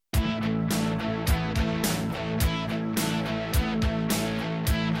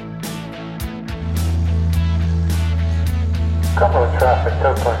Cumberland traffic,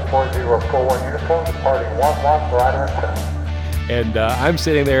 Towpoint 4041 uniform, departing 11 glider intent. And I'm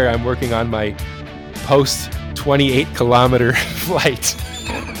sitting there, I'm working on my post 28 kilometer flight.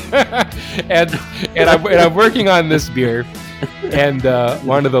 and I'm working on this beer. And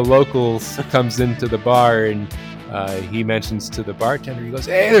one of the locals comes into the bar and he mentions to the bartender, he goes,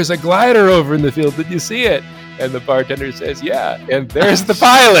 "Hey, there's a glider over in the field. Did you see it?" And the bartender says, "Yeah." And there's the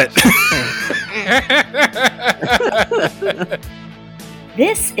pilot.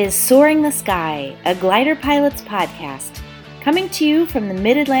 This is Soaring the Sky, a Glider Pilots podcast, coming to you from the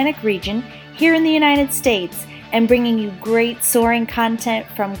Mid-Atlantic region here in the United States and bringing you great soaring content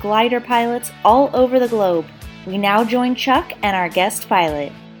from glider pilots all over the globe. We now join Chuck and our guest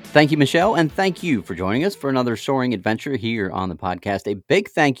pilot. Thank you, Michelle, and thank you for joining us for another soaring adventure here on the podcast. A big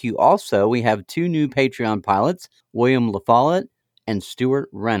thank you also. We have two new Patreon pilots, William LaFollette and Stuart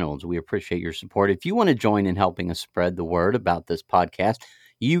Reynolds. We appreciate your support. If you want to join in helping us spread the word about this podcast,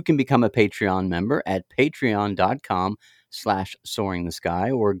 you can become a Patreon member at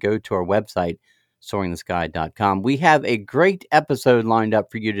patreon.com/soaringthesky or go to our website, soaringthesky.com. We have a great episode lined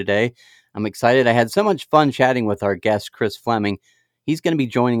up for you today. I'm excited. I had so much fun chatting with our guest, Chris Fleming. He's going to be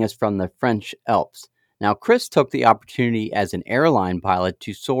joining us from the French Alps. Now, Chris took the opportunity as an airline pilot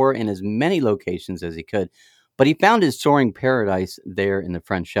to soar in as many locations as he could, but he found his soaring paradise there in the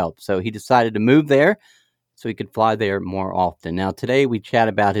French Alps. So he decided to move there so he could fly there more often. Now, today we chat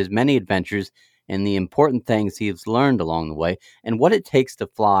about his many adventures and the important things he's learned along the way and what it takes to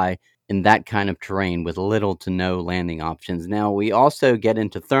fly in that kind of terrain with little to no landing options. Now, we also get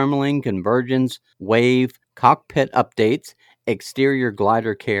into thermaling, convergence, wave, cockpit updates, exterior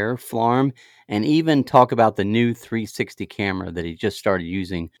glider care, FLARM, and even talk about the new 360 camera that he just started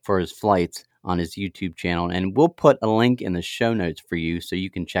using for his flights on his YouTube channel. And we'll put a link in the show notes for you so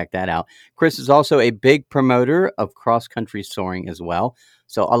you can check that out. Chris is also a big promoter of cross-country soaring as well.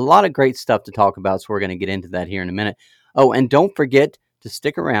 So a lot of great stuff to talk about. So we're going to get into that here in a minute. Oh, and don't forget to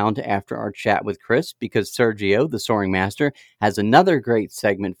stick around after our chat with Chris because Sergio, the soaring master, has another great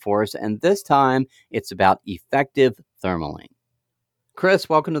segment for us. And this time it's about effective thermaling. Chris,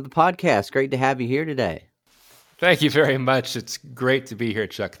 welcome to the podcast. Great to have you here today. Thank you very much. It's great to be here,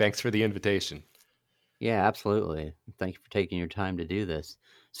 Chuck. Thanks for the invitation. Yeah, absolutely. Thank you for taking your time to do this.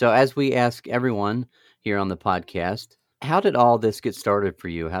 So as we ask everyone here on the podcast, how did all this get started for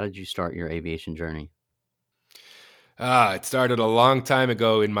you? How did you start your aviation journey? It started a long time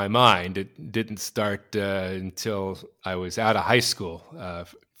ago in my mind. It didn't start until I was out of high school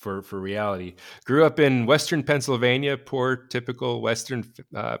for reality. Grew up in Western Pennsylvania, poor, typical Western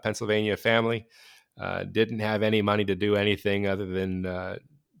Pennsylvania family. Didn't have any money to do anything other than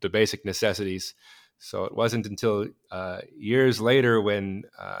the basic necessities. So it wasn't until years later when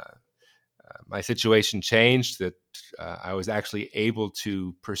my situation changed that I was actually able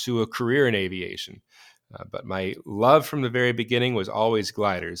to pursue a career in aviation. But my love from the very beginning was always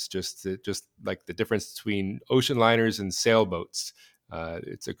gliders, just like the difference between ocean liners and sailboats.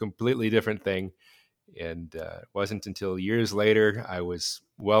 It's a completely different thing. And it wasn't until years later I was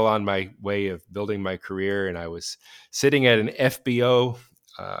well on my way of building my career, and I was sitting at an FBO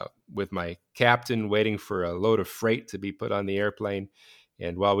with my captain waiting for a load of freight to be put on the airplane.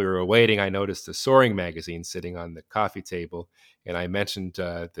 And while we were waiting, I noticed a soaring magazine sitting on the coffee table. And I mentioned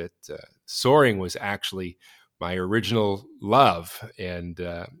that soaring was actually my original love. And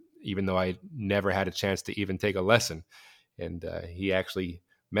even though I never had a chance to even take a lesson. And he actually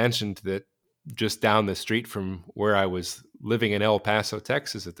mentioned that just down the street from where I was living in El Paso,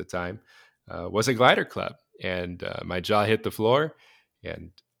 Texas at the time, was a glider club. And my jaw hit the floor.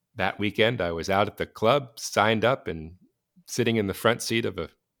 And that weekend, I was out at the club, signed up, and sitting in the front seat of a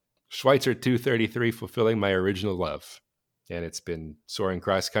Schweitzer 233, fulfilling my original love. And it's been soaring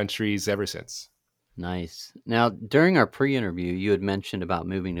cross countries ever since. Nice. Now, during our pre-interview, you had mentioned about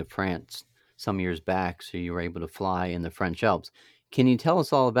moving to France some years back, so you were able to fly in the French Alps. Can you tell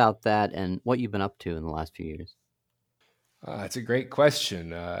us all about that and what you've been up to in the last few years? It's a great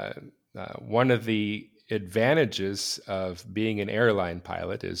question. One of the advantages of being an airline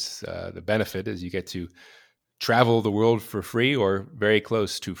pilot is the benefit is you get to travel the world for free or very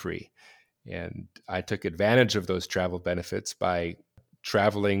close to free. And I took advantage of those travel benefits by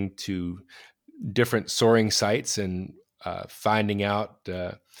traveling to different soaring sites and finding out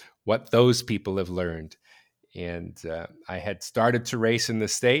what those people have learned. And I had started to race in the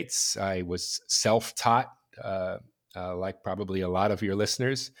States. I was self-taught, like probably a lot of your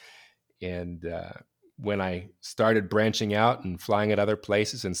listeners. And when I started branching out and flying at other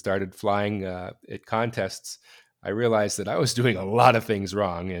places and started flying at contests, I realized that I was doing a lot of things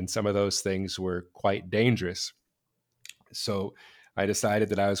wrong, and some of those things were quite dangerous. So I decided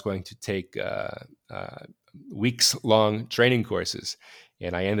that I was going to take weeks-long training courses.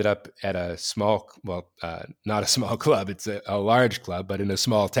 And I ended up at a small, not a small club. It's a large club, but in a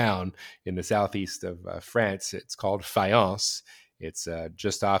small town in the southeast of France. It's called Fayence. It's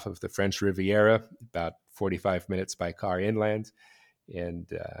just off of the French Riviera, about 45 minutes by car inland, and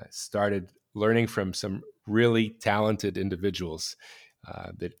started learning from some really talented individuals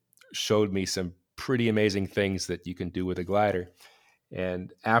that showed me some pretty amazing things that you can do with a glider.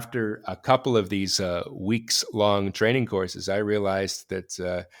 And after a couple of these weeks-long training courses, I realized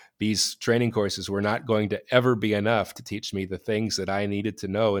that these training courses were not going to ever be enough to teach me the things that I needed to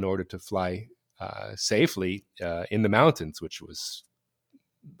know in order to fly safely in the mountains, which was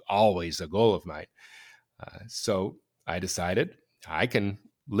always a goal of mine. So I decided I can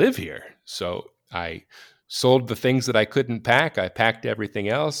live here. So I sold the things that I couldn't pack. I packed everything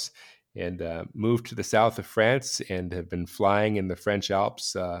else and moved to the south of France and have been flying in the French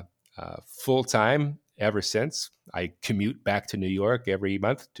Alps full time ever since. I commute back to New York every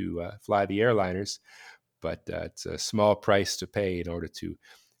month to fly the airliners, but it's a small price to pay in order to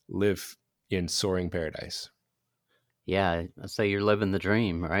live in soaring paradise. Yeah, I say you're living the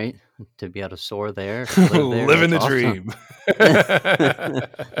dream, right? To be able to soar there, living the dream.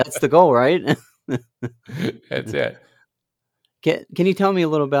 That's the goal, right? That's it. Can you tell me a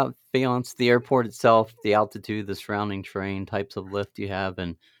little about Fayence, the airport itself, the altitude, the surrounding terrain, types of lift you have,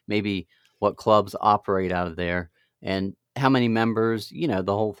 and maybe what clubs operate out of there, and how many members, the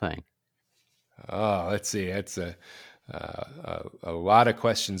whole thing? Oh, let's see. It's a lot of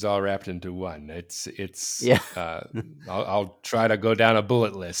questions all wrapped into one. Yeah. I'll try to go down a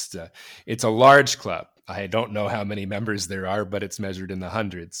bullet list. It's a large club. I don't know how many members there are, but it's measured in the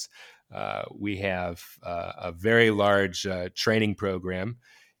hundreds. We have a very large training program,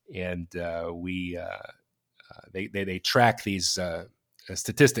 and they track these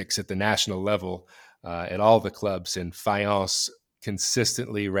statistics at the national level at all the clubs. And Fayence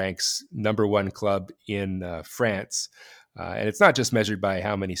consistently ranks number one club in France. And it's not just measured by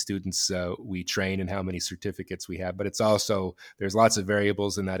how many students we train and how many certificates we have, but it's also, there's lots of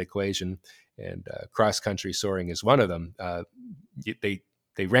variables in that equation. And cross-country soaring is one of them.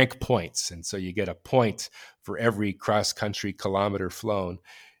 They rank points. And so you get a point for every cross-country kilometer flown.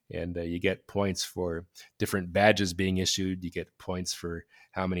 And you get points for different badges being issued. You get points for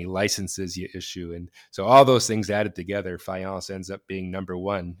how many licenses you issue. And so all those things added together, Fayence ends up being number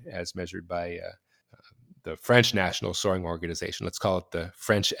one as measured by the French National Soaring Organization. Let's call it the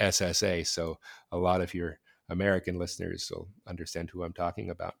French SSA. So a lot of your American listeners will understand who I'm talking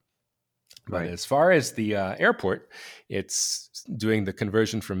about. But as far as the airport, it's doing the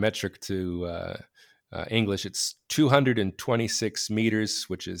conversion from metric to English. It's 226 meters,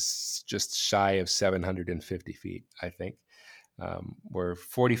 which is just shy of 750 feet, I think. We're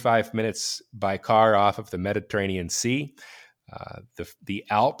 45 minutes by car off of the Mediterranean Sea. The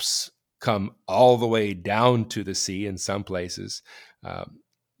Alps come all the way down to the sea in some places.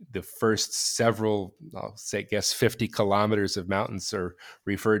 The first several, I guess 50 kilometers of mountains are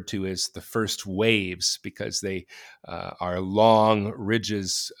referred to as the first waves because they are long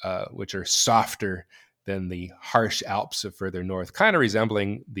ridges which are softer than the harsh Alps of further north, kind of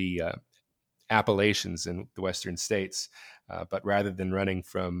resembling the Appalachians in the western states. But rather than running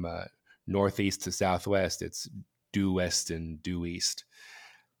from northeast to southwest, it's due west and due east.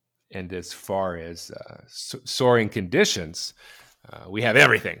 And as far as soaring conditions, we have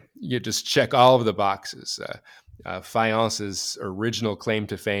everything. You just check all of the boxes. Fayence's original claim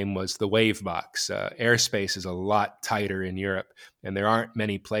to fame was the wave box. Airspace is a lot tighter in Europe, and there aren't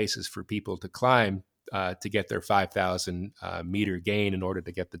many places for people to climb to get their 5,000 meter gain in order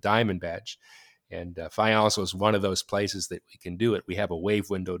to get the diamond badge. And Fayence was one of those places that we can do it. We have a wave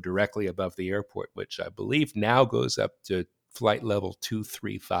window directly above the airport, which I believe now goes up to flight level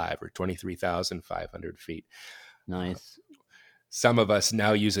 235 or 23,500 feet. Nice. Some of us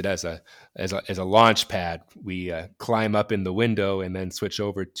now use it as a launch pad. We climb up in the window and then switch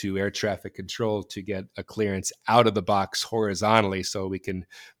over to air traffic control to get a clearance out of the box horizontally, so we can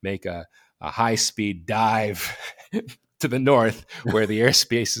make a high-speed dive to the north where the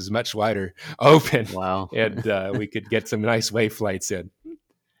airspace is much wider open. Wow. And we could get some nice wave flights in.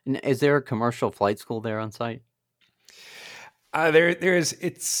 And is there a commercial flight school there on site?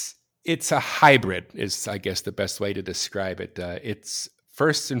 It's a hybrid is, I guess, the best way to describe it. It's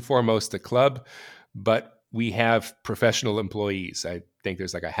first and foremost a club, but we have professional employees. I think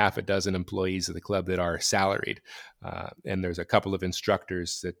there's like a half a dozen employees of the club that are salaried. And there's a couple of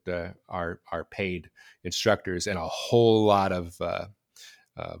instructors that are paid instructors and a whole lot of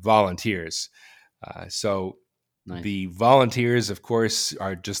volunteers. So Nice. The volunteers, of course,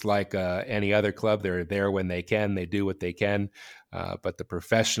 are just like any other club. They're there when they can. They do what they can. But the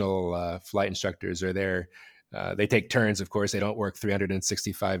professional flight instructors are there. They take turns, of course. They don't work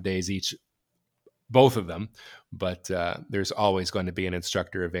 365 days each, both of them. But there's always going to be an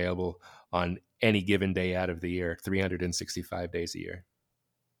instructor available on any given day out of the year, 365 days a year.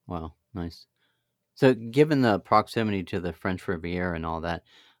 Wow, nice. So given the proximity to the French Riviera and all that,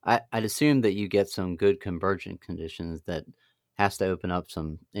 I'd assume that you get some good convergent conditions that has to open up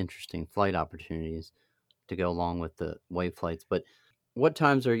some interesting flight opportunities to go along with the wave flights. But what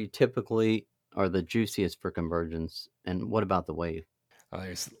times are the juiciest for convergence, and what about the wave?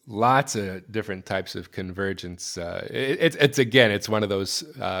 There's lots of different types of convergence. It's one of those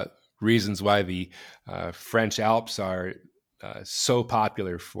reasons why the French Alps are so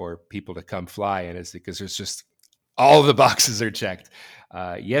popular for people to come fly in, is because there's just all the boxes are checked.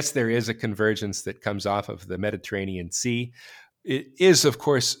 Yes, there is a convergence that comes off of the Mediterranean Sea. It is, of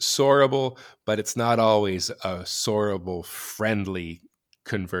course, soarable, but it's not always a soarable friendly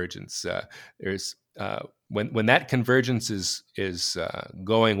convergence. There's when that convergence is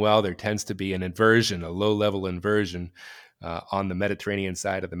going well, there tends to be an inversion, a low level inversion on the Mediterranean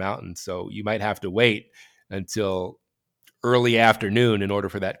side of the mountain. So you might have to wait until early afternoon in order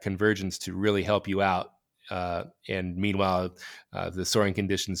for that convergence to really help you out. And meanwhile, the soaring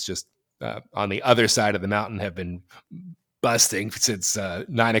conditions just on the other side of the mountain have been busting since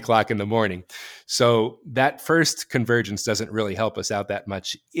 9 o'clock in the morning. So that first convergence doesn't really help us out that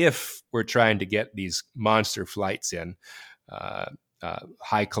much if we're trying to get these monster flights in,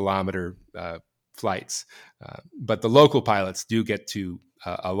 high kilometer flights. But the local pilots do get to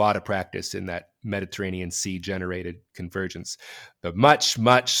a lot of practice in that Mediterranean Sea generated convergence. The much,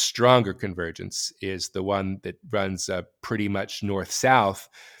 much stronger convergence is the one that runs pretty much north-south,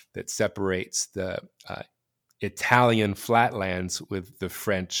 that separates the Italian flatlands with the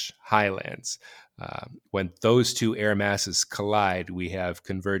French highlands. When those two air masses collide, we have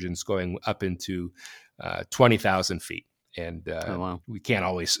convergence going up into 20,000 feet. And we can't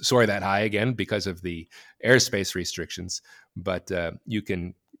always soar that high again because of the airspace restrictions, but you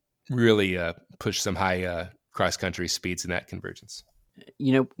can really push some high cross-country speeds in that convergence.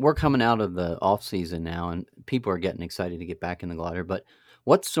 You know, we're coming out of the off season now, and people are getting excited to get back in the glider. But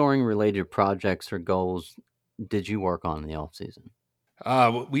what soaring-related projects or goals did you work on in the off season?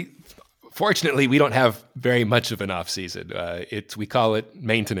 Fortunately, we don't have very much of an off season. We call it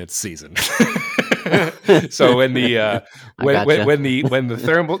maintenance season. So when the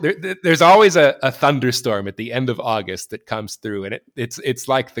thermal, there's always a thunderstorm at the end of August that comes through, and it's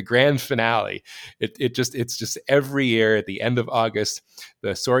like the grand finale. It's just every year at the end of August,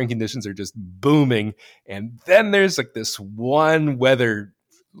 the soaring conditions are just booming, and then there's like this one weather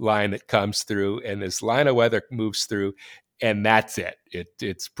line that comes through, and this line of weather moves through, and that's it.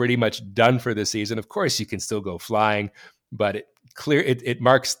 It's pretty much done for the season. Of course, you can still go flying, but it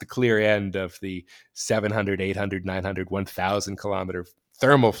marks the clear end of the 700, 800, 900, 1,000 kilometer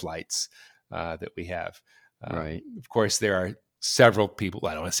thermal flights that we have. Right. Of course, there are several people.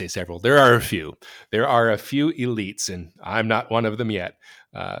 I don't want to say several. There are a few. There are a few elites, and I'm not one of them yet,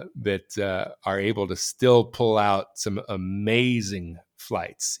 that are able to still pull out some amazing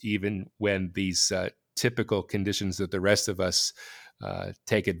flights, even when these typical conditions that the rest of us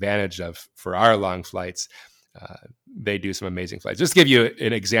take advantage of for our long flights. They do some amazing flights. Just to give you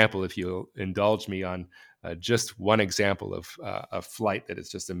an example, if you'll indulge me on just one example of a flight that is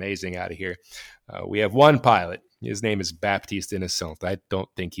just amazing out of here. We have one pilot. His name is Baptiste Innocent. I don't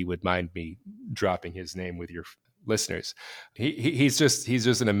think he would mind me dropping his name with your listeners. He's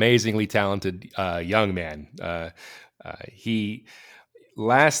just an amazingly talented young man. He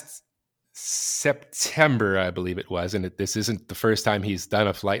last September, I believe it was, and this isn't the first time he's done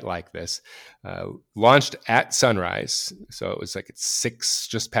a flight like this, launched at sunrise. So it was like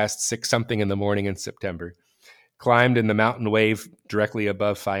just past 6 something in the morning in September, climbed in the mountain wave directly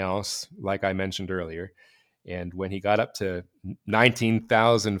above Fayence, like I mentioned earlier. And when he got up to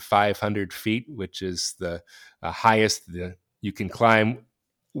 19,500 feet, which is the highest you can climb,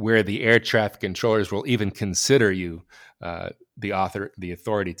 where the air traffic controllers will even consider you the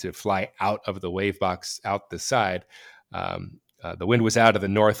authority to fly out of the wave box out the side. The wind was out of the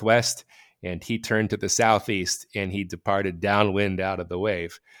northwest, and he turned to the southeast, and he departed downwind out of the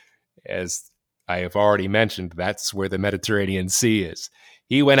wave. As I have already mentioned, that's where the Mediterranean Sea is.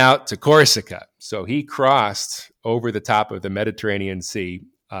 He went out to Corsica, so he crossed over the top of the Mediterranean Sea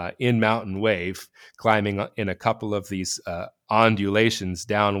in mountain wave, climbing in a couple of these ondulations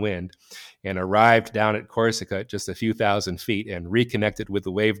downwind, and arrived down at Corsica at just a few thousand feet and reconnected with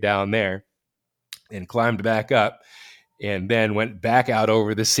the wave down there. and climbed back up, and then went back out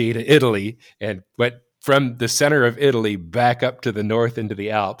over the sea to Italy, and went from the center of Italy back up to the north into the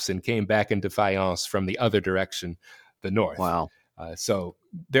Alps, and came back into Fayence from the other direction, the north. Wow. So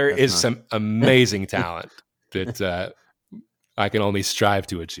there That's is nice. some amazing talent that I can only strive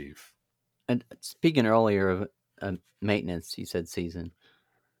to achieve. And speaking earlier of maintenance, you said season.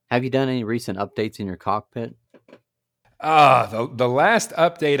 Have you done any recent updates in your cockpit? The last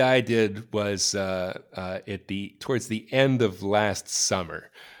update I did was towards the end of last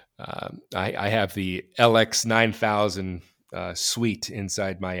summer. I have the LX 9000 suite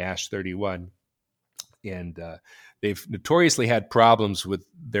inside my Ash 31, and they've notoriously had problems with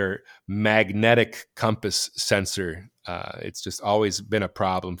their magnetic compass sensor. It's just always been a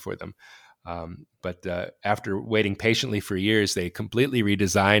problem for them. But after waiting patiently for years, they completely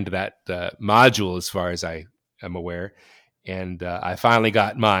redesigned that module, as far as I am aware. And I finally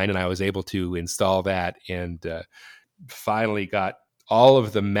got mine, and I was able to install that, and finally got all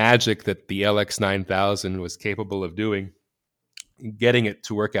of the magic that the LX 9000 was capable of doing, getting it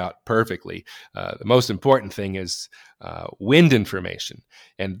to work out perfectly. The most important thing is wind information.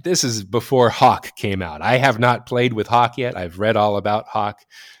 And this is before Hawk came out. I have not played with Hawk yet. I've read all about Hawk.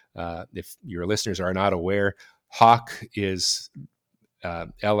 If your listeners are not aware, Hawk is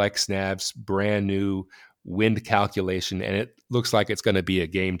LX Nav's brand new wind calculation, and it looks like it's going to be a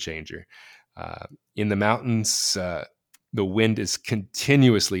game changer. In the mountains, the wind is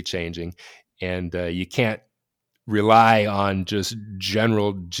continuously changing, and you can't rely on just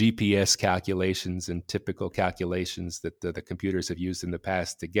general GPS calculations and typical calculations that the computers have used in the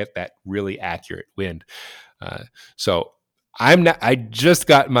past to get that really accurate wind. So I just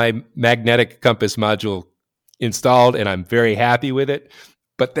got my magnetic compass module installed, and I'm very happy with it.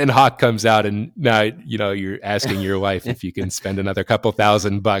 But then Hawk comes out, and now you're asking your wife if you can spend another couple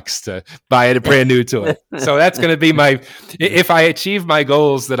 $1,000 to buy a brand new toy. So that's going to be if I achieve my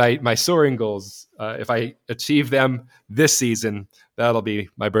goals, my soaring goals, if I achieve them this season, that'll be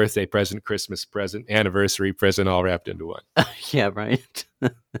my birthday present, Christmas present, anniversary present, all wrapped into one. Yeah, right.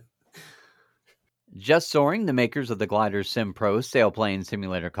 Just Soaring, the makers of the Glider Sim Pro sailplane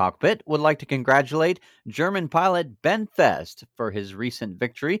simulator cockpit, would like to congratulate German pilot Ben Fest for his recent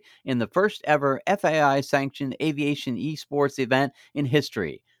victory in the first ever FAI-sanctioned aviation esports event in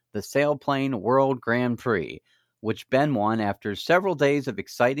history, the Sailplane World Grand Prix, which Ben won after several days of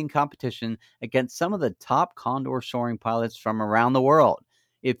exciting competition against some of the top Condor soaring pilots from around the world.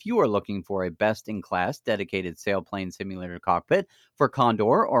 If you are looking for a best-in-class dedicated sailplane simulator cockpit for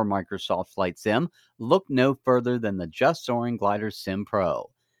Condor or Microsoft Flight Sim, look no further than the Just Soaring Glider Sim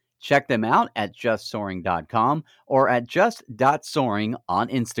Pro. Check them out at justsoaring.com or at just.soaring on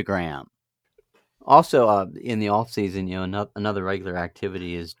Instagram. Also, in the off-season, another regular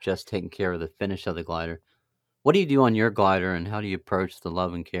activity is just taking care of the finish of the glider. What do you do on your glider, and how do you approach the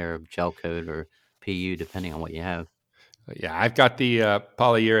love and care of gel coat or PU, depending on what you have? Yeah, I've got the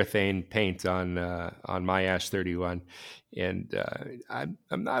polyurethane paint on my Ash 31, and I'm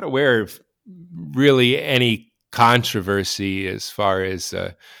not aware of really any controversy as far as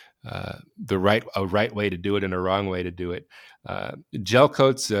a right way to do it and a wrong way to do it. Gel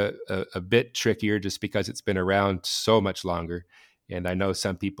coat's a bit trickier just because it's been around so much longer, and I know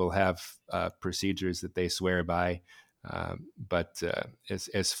some people have procedures that they swear by. But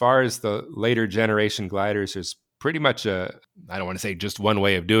as far as the later generation gliders, there's pretty much I don't want to say just one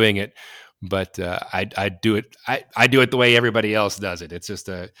way of doing it, but I do it. I do it the way everybody else does it. It's just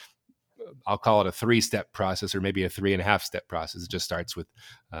I'll call it a 3-step process, or maybe a 3.5-step process. It just starts with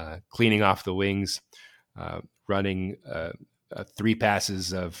cleaning off the wings, running 3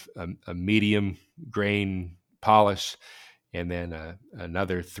 passes of a medium grain polish, and then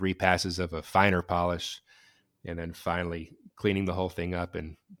another 3 passes of a finer polish, and then finally cleaning the whole thing up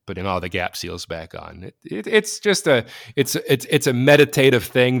and putting all the gap seals back on. It's just it's a meditative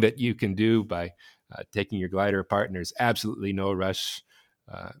thing that you can do by taking your glider apart, and there's absolutely no rush.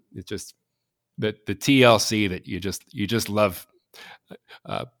 It's just the TLC that you just love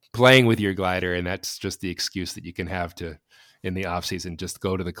playing with your glider, and that's just the excuse that you can have to, in the off season, just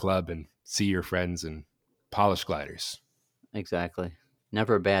go to the club and see your friends and polish gliders. Exactly.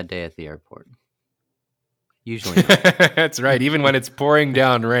 Never a bad day at the airport. Usually. That's right. Even when it's pouring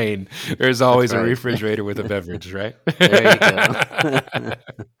down rain, there's always a refrigerator with a beverage, right? There you go.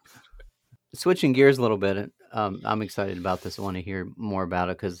 Switching gears a little bit, I'm excited about this. I want to hear more about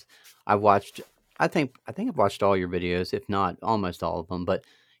it because I think I've watched all your videos, if not almost all of them. But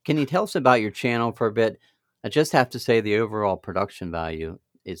can you tell us about your channel for a bit? I just have to say the overall production value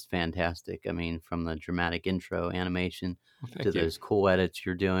is fantastic. I mean, from the dramatic intro animation to those cool edits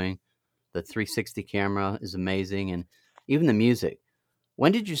you're doing. The 360 camera is amazing, and even the music.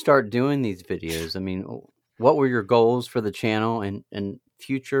 When did you start doing these videos? I mean, what were your goals for the channel and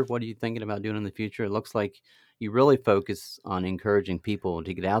future? What are you thinking about doing in the future? It looks like you really focus on encouraging people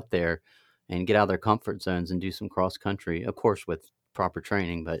to get out there and get out of their comfort zones and do some cross country, of course, with proper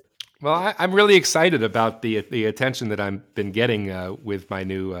training. But Well, I'm really excited about the attention that I've been getting with my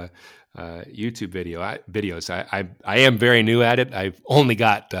new YouTube videos. I am very new at it. I've only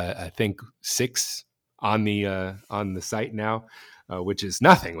got I think 6 on the site now, which is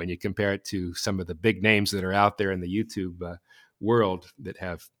nothing when you compare it to some of the big names that are out there in the YouTube world that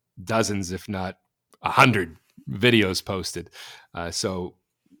have dozens, if not 100, videos posted. So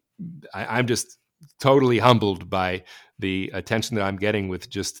I'm just totally humbled by the attention that I'm getting with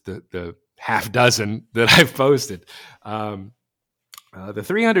just the half dozen that I've posted. The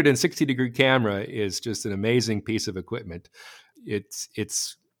 360-degree camera is just an amazing piece of equipment.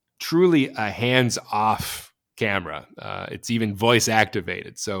 It's truly a hands-off camera. It's even voice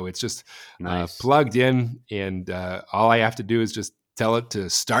activated, so it's just nice. Plugged in, and all I have to do is just tell it to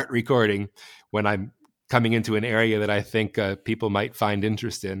start recording when I'm coming into an area that I think people might find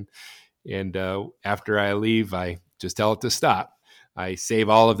interest in. And after I leave, I just tell it to stop. I save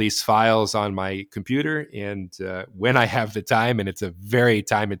all of these files on my computer, and when I have the time, and it's a very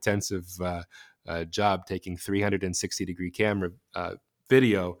time-intensive job taking 360-degree camera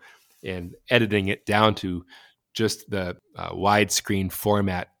video and editing it down to just the widescreen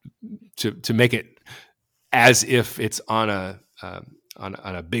format to make it as if it's on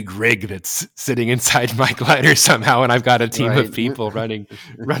a big rig that's sitting inside my glider somehow, and I've got a team of people running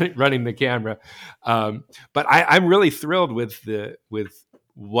the camera. But I'm really thrilled with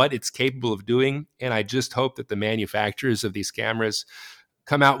what it's capable of doing, and I just hope that the manufacturers of these cameras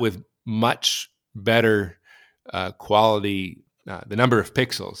come out with much better quality. The number of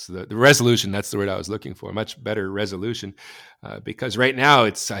pixels, the resolution, that's the word I was looking for, much better resolution. Because right now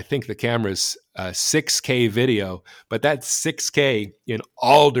I think the camera's 6K video, but that's 6K in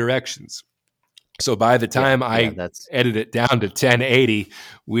all directions. So by the time I edit it down to 1080,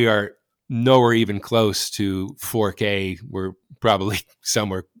 we are nowhere even close to 4K. We're probably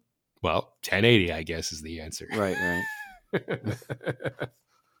somewhere, 1080, I guess, is the answer. Right.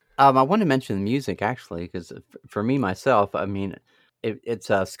 I want to mention the music, actually, because for me, myself, I mean, it's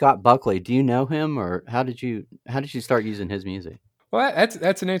Scott Buckley. Do you know him, or how did you start using his music? Well,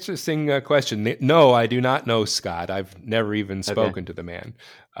 that's an interesting question. No, I do not know Scott. I've never even spoken to the man.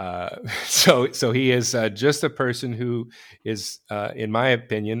 So he is just a person who is, in my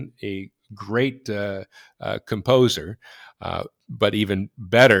opinion, a great composer. But even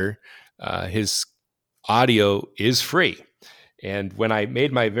better, his audio is free. And when I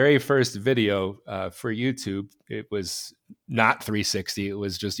made my very first video for YouTube, it was not 360. It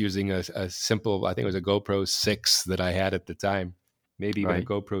was just using a simple, I think it was a GoPro 6 that I had at the time, maybe even a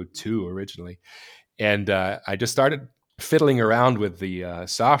GoPro 2 originally. And I just started fiddling around with the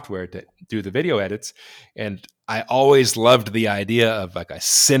software to do the video edits. And I always loved the idea of like a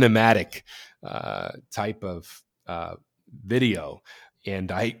cinematic type of video.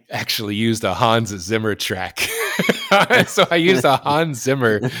 And I actually used a Hans Zimmer track. So I used a Hans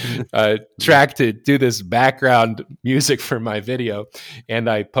Zimmer track to do this background music for my video. And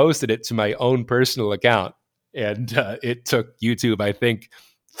I posted it to my own personal account. And it took YouTube, I think,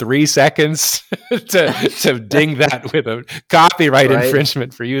 3 seconds to ding that with a copyright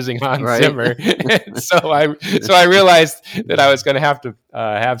infringement for using Hans Zimmer. So I realized that I was going to have to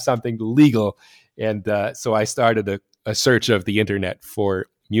have something legal. And so I started a search of the internet for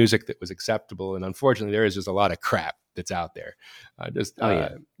music that was acceptable, and unfortunately, there is just a lot of crap that's out there. That's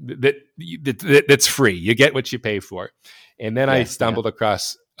free. You get what you pay for. And then I stumbled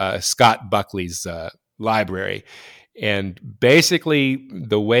across Scott Buckley's library, and basically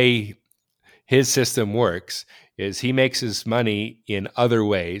the way his system works is he makes his money in other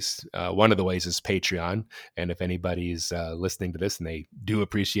ways. One of the ways is Patreon. And if anybody's listening to this and they do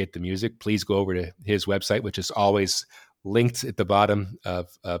appreciate the music, please go over to his website, which is always linked at the bottom of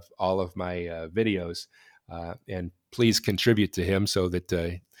all of my videos. And please contribute to him so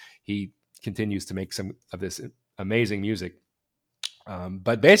that he continues to make some of this amazing music.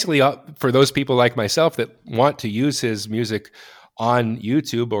 But basically, for those people like myself that want to use his music on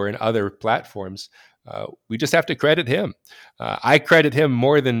YouTube or in other platforms, we just have to credit him. I credit him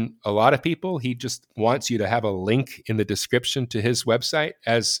more than a lot of people. He just wants you to have a link in the description to his website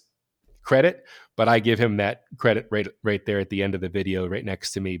as credit, but I give him that credit right there at the end of the video, right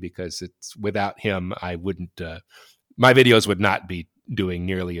next to me, because it's without him, I wouldn't. My videos would not be doing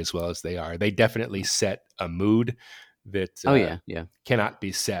nearly as well as they are. They definitely set a mood that cannot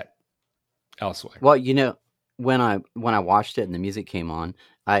be set elsewhere. Well, when I watched it and the music came on,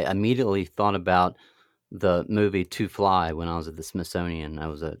 I immediately thought about the movie To Fly when I was at the Smithsonian. I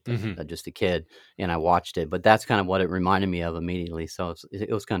was just a kid, and I watched it. But that's kind of what it reminded me of immediately. So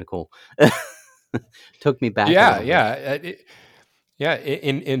it was kind of cool. Took me back. Yeah.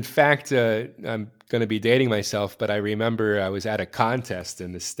 In fact, I'm going to be dating myself, but I remember I was at a contest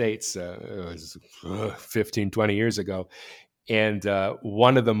in the States. It was 15, 20 years ago. And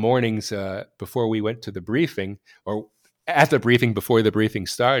one of the mornings before we went to the briefing, or at the briefing before the briefing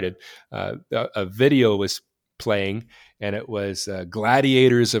started, a video was playing, and it was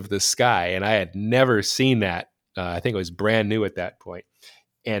Gladiators of the Sky. And I had never seen that. I think it was brand new at that point.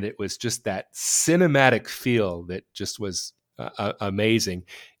 And it was just that cinematic feel that just was amazing.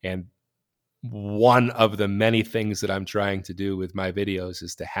 And one of the many things that I'm trying to do with my videos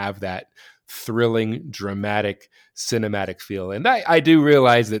is to have that thrilling, dramatic, cinematic feel. And I do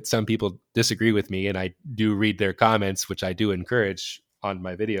realize that some people disagree with me, and I do read their comments, which I do encourage on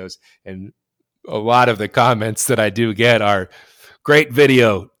my videos. And a lot of the comments that I do get are, great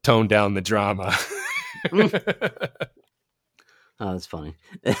video, tone down the drama. Oh, that's funny.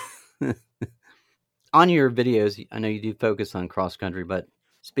 On your videos, I know you do focus on cross country, but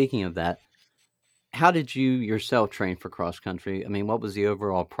speaking of that, how did you yourself train for cross country? I mean, what was the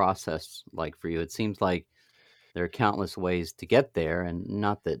overall process like for you? It seems like there are countless ways to get there, and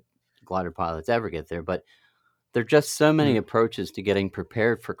not that glider pilots ever get there, but there are just so many approaches to getting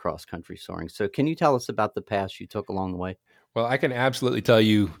prepared for cross country soaring. So can you tell us about the paths you took along the way? Well, I can absolutely tell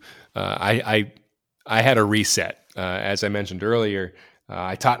you, I had a reset. As I mentioned earlier,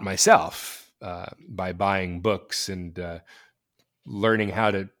 I taught myself by buying books and learning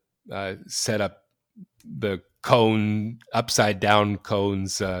how to set up the upside down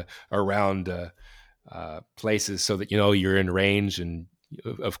cones around places so that you're in range, and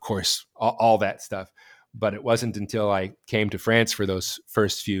of course all that stuff. But it wasn't until I came to France for those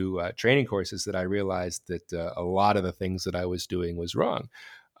first few training courses that I realized that a lot of the things that I was doing was wrong.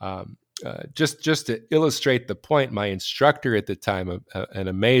 Just to illustrate the point, my instructor at the time, an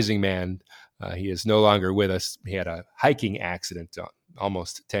amazing man, he is no longer with us. He had a hiking accident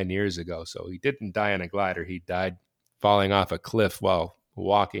almost 10 years ago. So he didn't die on a glider. He died falling off a cliff while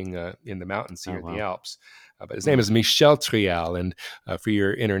walking in the mountains here in the Alps. But his name is Michel Trial. And for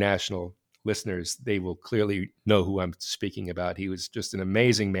your international listeners, they will clearly know who I'm speaking about. He was just an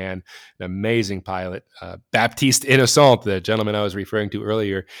amazing man, an amazing pilot. Baptiste Innocent, the gentleman I was referring to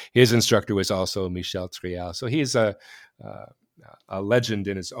earlier, his instructor was also Michel Trial. So he's a legend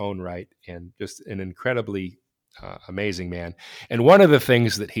in his own right, and just an incredibly amazing man. And one of the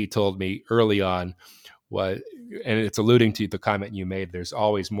things that he told me early on was, and it's alluding to the comment you made, there's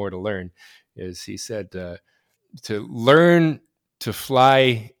always more to learn, is he said to learn to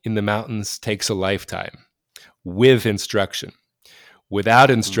fly in the mountains takes a lifetime with instruction. Without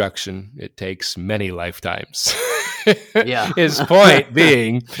instruction, it takes many lifetimes. Yeah. His point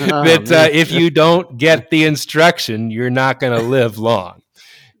being that if you don't get the instruction, you're not going to live long.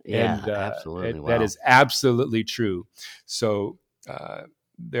 Yeah, And absolutely. Wow. that is absolutely true. So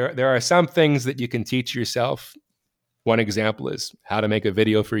there are some things that you can teach yourself. One example is how to make a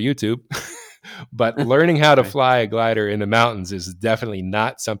video for YouTube. But learning how to fly a glider in the mountains is definitely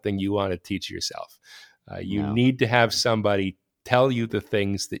not something you want to teach yourself. You need to have somebody tell you the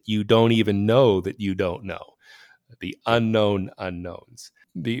things that you don't even know that you don't know, the unknown unknowns.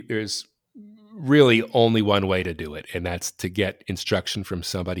 There's really only one way to do it, and that's to get instruction from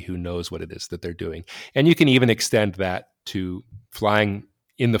somebody who knows what it is that they're doing. And you can even extend that to flying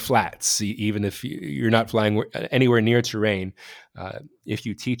in the flats, even if you're not flying anywhere near terrain. If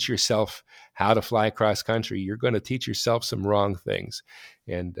you teach yourself how to fly cross country, you're going to teach yourself some wrong things.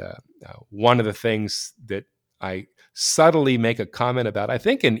 And one of the things that I subtly make a comment about, I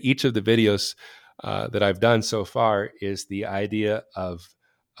think in each of the videos that I've done so far, is the idea of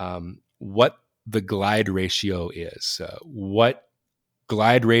what the glide ratio is. What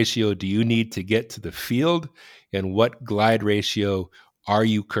glide ratio do you need to get to the field, and what glide ratio are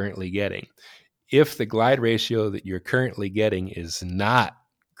you currently getting? If the glide ratio that you're currently getting is not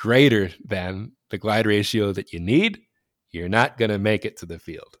greater than the glide ratio that you need, you're not going to make it to the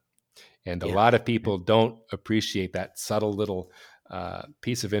field. And a lot of people don't appreciate that subtle little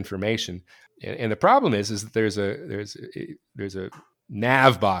piece of information. And the problem is that there's a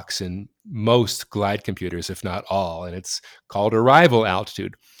nav box in most glide computers, if not all, and it's called arrival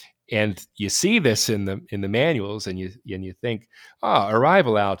altitude. And you see this in the manuals, and you think,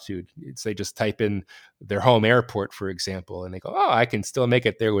 arrival altitude. They just type in their home airport, for example, and they go, I can still make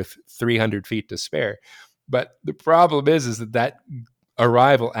it there with 300 feet to spare. But the problem is that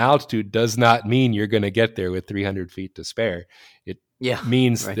arrival altitude does not mean you're going to get there with 300 feet to spare. It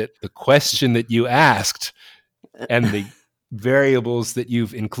means right. that the question that you asked and the variables that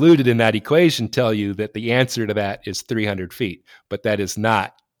you've included in that equation tell you that the answer to that is 300 feet, but that is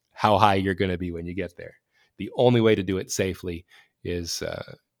not how high you're going to be when you get there. The only way to do it safely is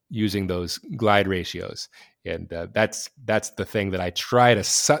using those glide ratios. And that's the thing that I try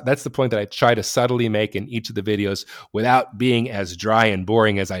to, that's the point that I try to subtly make in each of the videos without being as dry and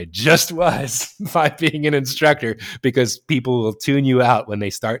boring as I just was by being an instructor, because people will tune you out when they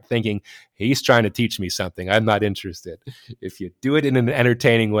start thinking, he's trying to teach me something. I'm not interested. If you do it in an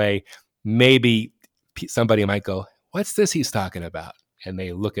entertaining way, maybe somebody might go, what's this he's talking about? And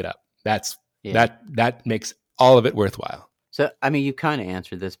they look it up. That makes all of it worthwhile. So, I mean, you kind of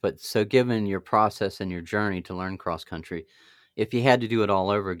answered this, but so given your process and your journey to learn cross country, if you had to do it all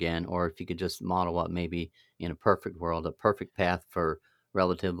over again, or if you could just model up maybe in a perfect world, a perfect path for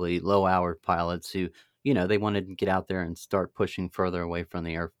relatively low hour pilots who, they wanted to get out there and start pushing further away from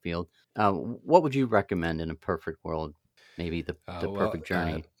the airfield, what would you recommend in a perfect world? Maybe the perfect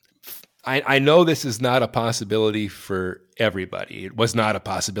journey? I know this is not a possibility for everybody. It was not a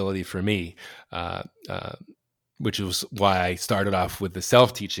possibility for me. Which was why I started off with the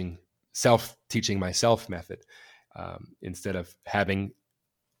self-teaching myself method, instead of having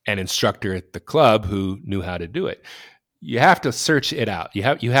an instructor at the club who knew how to do it. You have to search it out. You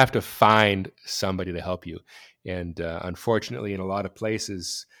have to find somebody to help you. And unfortunately, in a lot of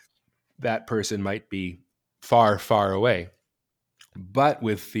places, that person might be far, far away. But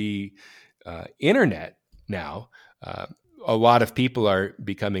with the internet now, a lot of people are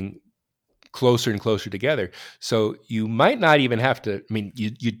becoming closer and closer together. So you might not even have to,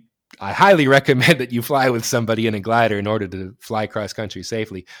 I highly recommend that you fly with somebody in a glider in order to fly cross country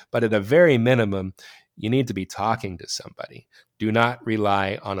safely. But at a very minimum, you need to be talking to somebody. Do not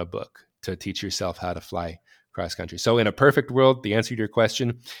rely on a book to teach yourself how to fly cross country. So in a perfect world, the answer to your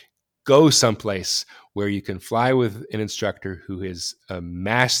question, go someplace where you can fly with an instructor who is a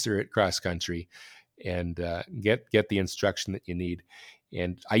master at cross country and get the instruction that you need.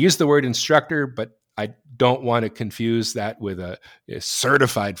 And I use the word instructor, but I don't want to confuse that with a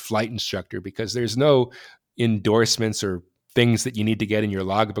certified flight instructor, because there's no endorsements or things that you need to get in your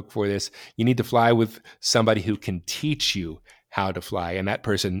logbook for this. You need to fly with somebody who can teach you how to fly, and that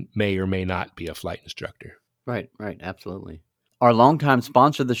person may or may not be a flight instructor. Right, absolutely. Our longtime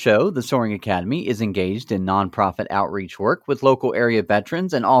sponsor of the show, the Soaring Academy, is engaged in nonprofit outreach work with local area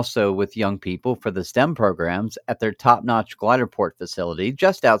veterans and also with young people for the STEM programs at their top-notch Gliderport facility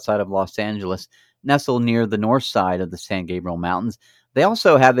just outside of Los Angeles, nestled near the north side of the San Gabriel Mountains. They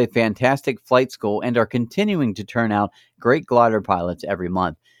also have a fantastic flight school and are continuing to turn out great glider pilots every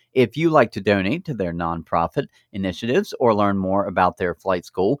month. If you like to donate to their nonprofit initiatives or learn more about their flight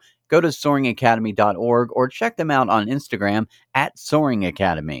school, go to soaringacademy.org or check them out on Instagram at Soaring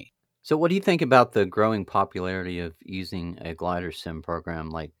Academy. So what do you think about the growing popularity of using a glider sim program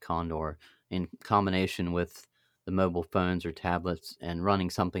like Condor in combination with the mobile phones or tablets and running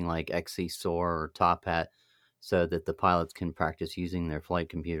something like XC Soar or Top Hat so that the pilots can practice using their flight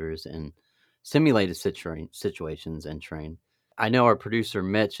computers in simulated situations and train? I know our producer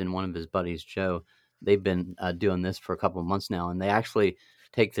Mitch and one of his buddies Joe, they've been doing this for a couple of months now, and they actually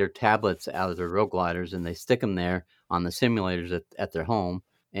take their tablets out of their real gliders and they stick them there on the simulators at their home.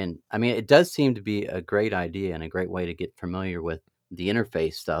 And I mean, it does seem to be a great idea and a great way to get familiar with the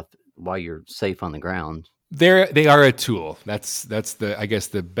interface stuff while you're safe on the ground. They are a tool. That's I guess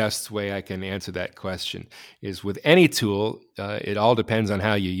the best way I can answer that question is with any tool, it all depends on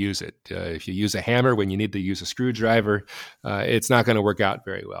how you use it. If you use a hammer when you need to use a screwdriver, it's not going to work out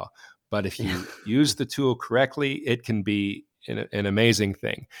very well. But if you use the tool correctly, it can be an amazing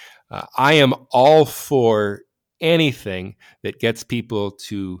thing. I am all for anything that gets people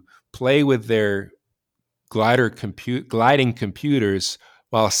to play with their gliding computers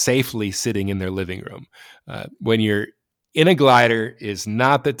while safely sitting in their living room. When you're in a glider is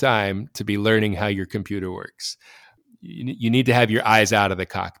not the time to be learning how your computer works. You need to have your eyes out of the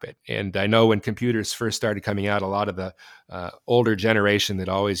cockpit. And I know when computers first started coming out, a lot of the older generation that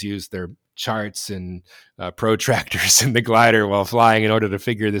always used their charts and protractors in the glider while flying in order to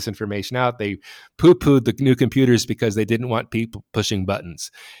figure this information out, they poo-pooed the new computers because they didn't want people pushing buttons.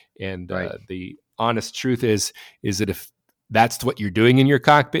 And the honest truth is that if that's what you're doing in your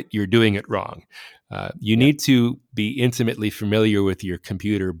cockpit, you're doing it wrong. You need to be intimately familiar with your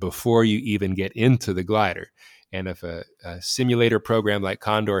computer before you even get into the glider. And if a simulator program like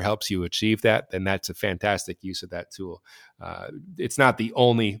Condor helps you achieve that, then that's a fantastic use of that tool. It's not the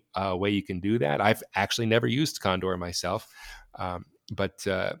only way you can do that. I've actually never used Condor myself. but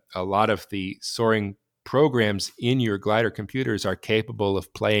a lot of the soaring programs in your glider computers are capable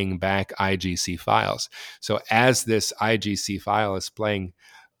of playing back IGC files. So as this IGC file is playing,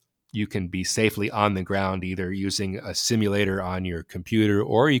 you can be safely on the ground either using a simulator on your computer,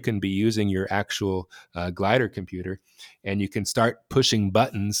 or you can be using your actual glider computer, and you can start pushing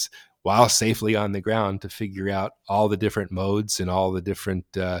buttons while safely on the ground to figure out all the different modes and all the different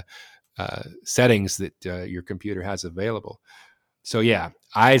settings that your computer has available. So yeah,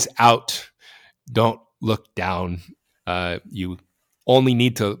 eyes out, don't look down. You only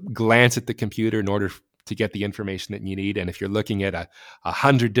need to glance at the computer in order to get the information that you need. And if you're looking at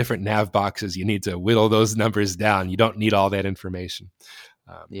 100 different nav boxes, you need to whittle those numbers down. You don't need all that information.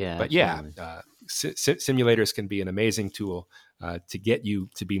 But simulators can be an amazing tool to get you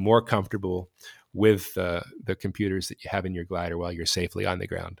to be more comfortable with the computers that you have in your glider while you're safely on the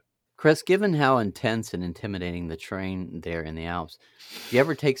ground. Chris, given how intense and intimidating the terrain there in the Alps, do you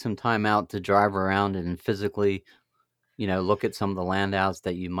ever take some time out to drive around and physically, look at some of the landouts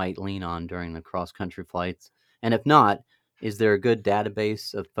that you might lean on during the cross-country flights? And if not, is there a good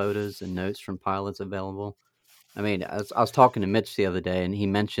database of photos and notes from pilots available? I mean, I was talking to Mitch the other day, and he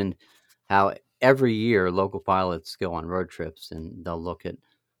mentioned how every year local pilots go on road trips, and they'll look at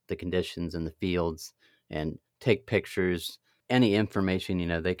the conditions in the fields and take pictures, any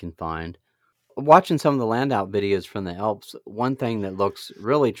information, they can find. Watching some of the landout videos from the Alps, one thing that looks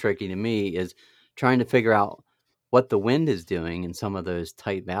really tricky to me is trying to figure out what the wind is doing in some of those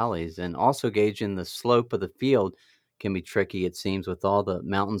tight valleys, and also gauging the slope of the field can be tricky, it seems, with all the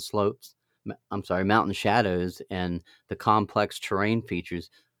mountain shadows and the complex terrain features.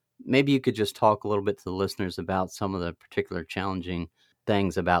 Maybe you could just talk a little bit to the listeners about some of the particular challenging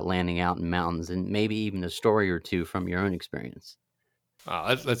things about landing out in mountains, and maybe even a story or two from your own experience.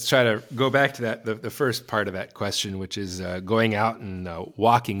 Let's try to go back to that, the first part of that question, which is going out and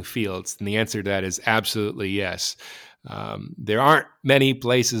walking fields. And the answer to that is absolutely yes. There aren't many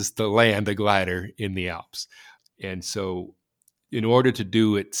places to land a glider in the Alps. And so in order to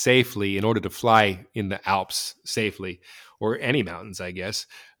do it safely, in order to fly in the Alps safely, or any mountains, I guess,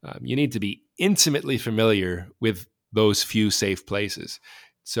 you need to be intimately familiar with those few safe places.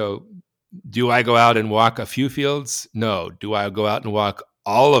 So do I go out and walk a few fields? No. Do I go out and walk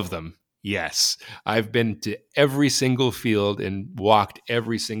all of them? Yes. I've been to every single field and walked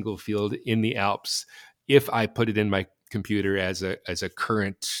every single field in the Alps if I put it in my computer as a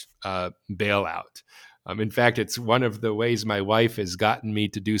current bailout. In fact, it's one of the ways my wife has gotten me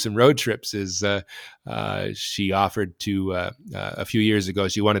to do some road trips is she offered to, a few years ago,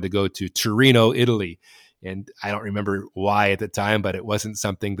 she wanted to go to Torino, Italy. And I don't remember why at the time, but it wasn't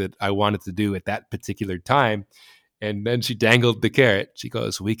something that I wanted to do at that particular time. And then she dangled the carrot. She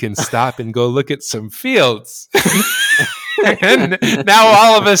goes, "We can stop and go look at some fields." And now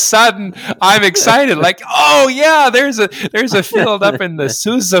all of a sudden I'm excited. Like, oh yeah, there's a field up in the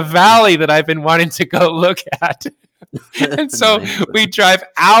Susa Valley that I've been wanting to go look at. And so we drive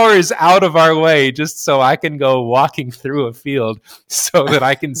hours out of our way just so I can go walking through a field so that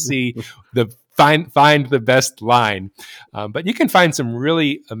I can see find the best line. But you can find some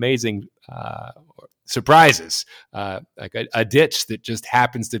really amazing surprises, like a ditch that just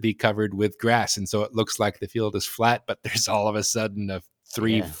happens to be covered with grass. And so it looks like the field is flat, but there's all of a sudden a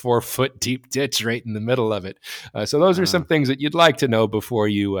 3-4 foot deep ditch right in the middle of it. So those are some things that you'd like to know before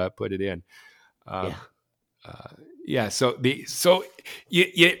you put it in. So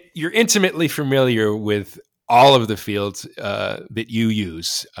you're intimately familiar with all of the fields that you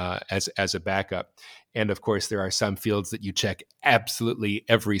use as a backup. And of course, there are some fields that you check absolutely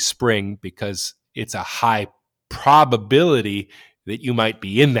every spring because it's a high probability that you might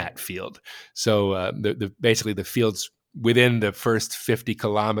be in that field. So basically the fields within the first 50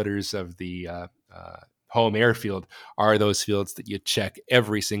 kilometers of the home airfield are those fields that you check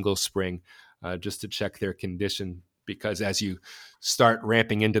every single spring just to check their condition. Because as you start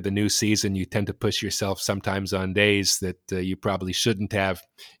ramping into the new season, you tend to push yourself sometimes on days that you probably shouldn't have,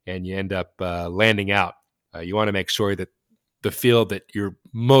 and you end up landing out. You want to make sure that the field that you're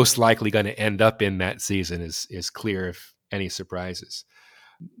most likely going to end up in that season is clear of any surprises.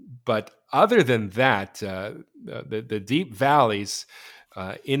 But other than that, the deep valleys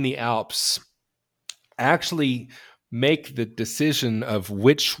in the Alps actually make the decision of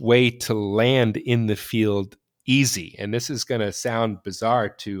which way to land in the field easy. And this is going to sound bizarre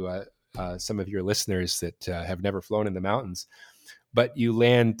to some of your listeners that have never flown in the mountains, but you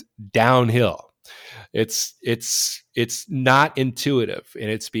land downhill. It's not intuitive,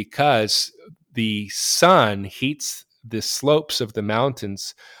 and it's because the sun heats the slopes of the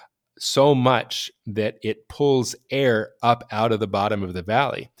mountains so much that it pulls air up out of the bottom of the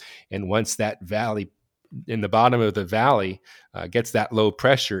valley. And once that valley, in the bottom of the valley, gets that low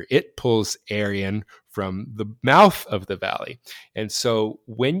pressure, it pulls air in from the mouth of the valley. And so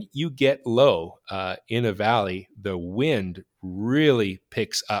when you get low in a valley, the wind really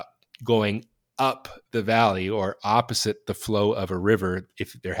picks up going up the valley or opposite the flow of a river,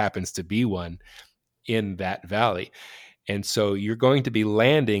 if there happens to be one in that valley. And so you're going to be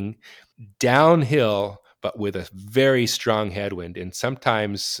landing downhill, but with a very strong headwind. And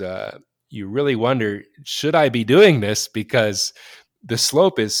sometimes you really wonder, should I be doing this? Because the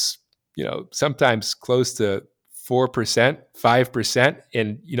slope is, sometimes close to 4%, 5%.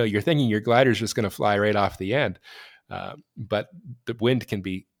 And, you're thinking your glider's just going to fly right off the end. But the wind can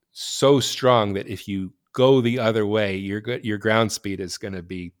be so strong that if you go the other way, your ground speed is going to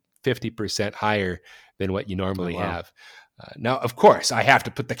be 50% higher than what you normally have. Now, of course, I have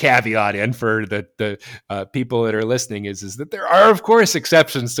to put the caveat in for the people that are listening is that there are, of course,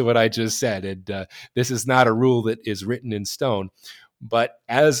 exceptions to what I just said. And this is not a rule that is written in stone. But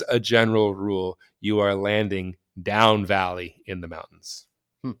as a general rule, you are landing down valley in the mountains.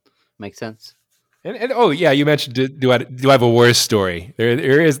 Makes sense. And oh yeah, you mentioned do I have a war story? There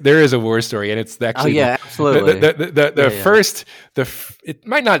is a war story, and it's actually absolutely it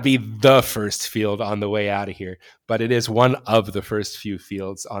might not be the first field on the way out of here, but it is one of the first few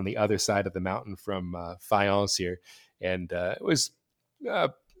fields on the other side of the mountain from Fayence here, and it was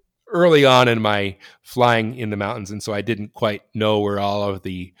early on in my flying in the mountains, and so I didn't quite know where all of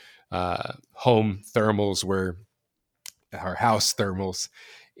the home thermals were, our house thermals.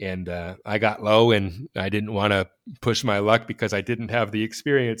 And I got low, and I didn't want to push my luck because I didn't have the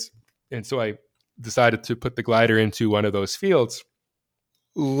experience. And so I decided to put the glider into one of those fields.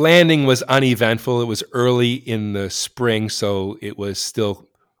 Landing was uneventful. It was early in the spring, so it was still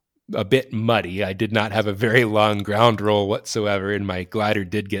a bit muddy. I did not have a very long ground roll whatsoever, and my glider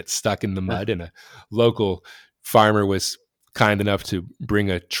did get stuck in the mud. And a local farmer was kind enough to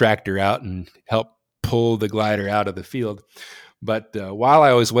bring a tractor out and help pull the glider out of the field. But while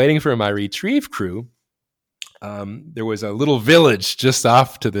I was waiting for my retrieve crew, there was a little village just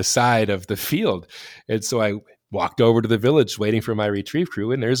off to the side of the field. And so I walked over to the village waiting for my retrieve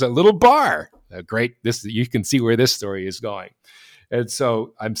crew, and there's a little bar. You can see where this story is going. And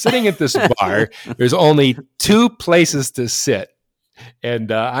so I'm sitting at this bar. There's only 2 places to sit.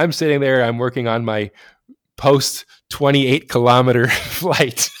 And I'm sitting there. I'm working on my post 28-kilometer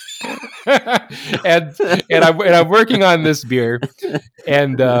flight. and I'm working on this beer,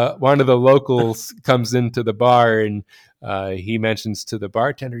 and one of the locals comes into the bar, and he mentions to the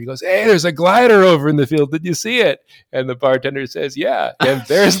bartender, he goes, "Hey, there's a glider over in the field. Did you see it?" And the bartender says, "Yeah." And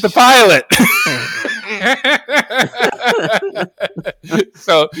there's the pilot.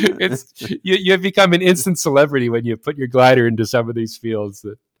 So you become an instant celebrity when you put your glider into some of these fields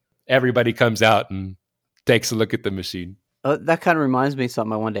that everybody comes out and takes a look at the machine. That kind of reminds me of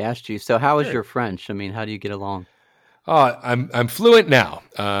something I wanted to ask you. So how is your French? I mean, how do you get along? Oh, I'm fluent now,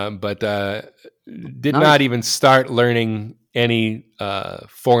 but did not even start learning any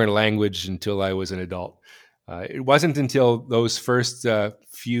foreign language until I was an adult. It wasn't until those first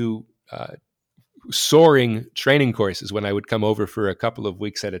few soaring training courses, when I would come over for a couple of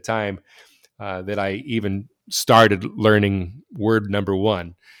weeks at a time, that I even started learning word number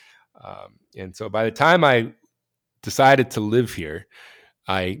 1. And so by the time I decided to live here,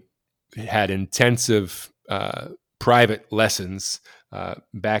 I had intensive private lessons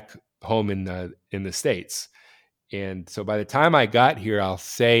back home in the States. And so by the time I got here, I'll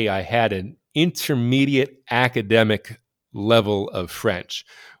say I had an intermediate academic level of French,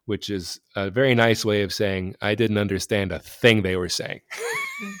 which is a very nice way of saying I didn't understand a thing they were saying.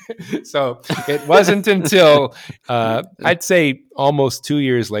 So it wasn't until I'd say almost 2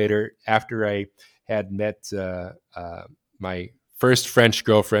 years later, after I had met my first French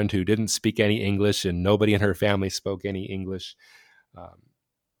girlfriend who didn't speak any English, and nobody in her family spoke any English.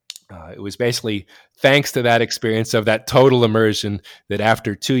 It was basically thanks to that experience of that total immersion that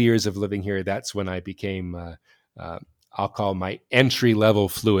after 2 years of living here, that's when I became, I'll call my entry-level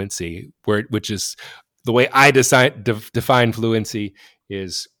fluency, which is the way I define fluency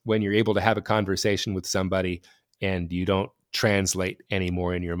is when you're able to have a conversation with somebody and you don't translate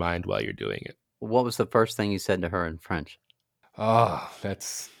anymore in your mind while you're doing it. What was the first thing you said to her in French? Oh,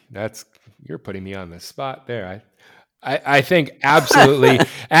 that's you're putting me on the spot there. I think absolutely,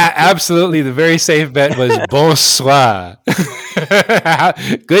 absolutely. The very safe bet was bonsoir.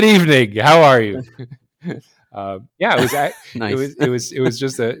 Good evening. How are you? Yeah, it was. Nice. It was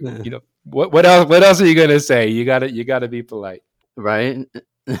just a. What else? What else are you going to say? You got to be polite, right?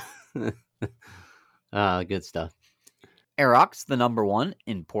 Good stuff. Aerox, the #1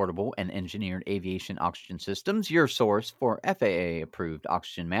 in portable and engineered aviation oxygen systems, your source for FAA-approved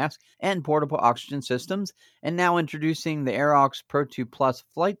oxygen masks and portable oxygen systems, and now introducing the Aerox Pro 2 Plus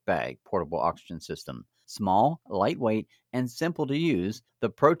Flight Bag portable oxygen system. Small, lightweight, and simple to use, the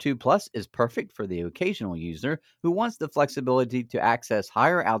Pro 2 Plus is perfect for the occasional user who wants the flexibility to access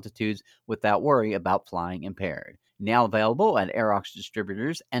higher altitudes without worry about flying impaired. Now available at Aerox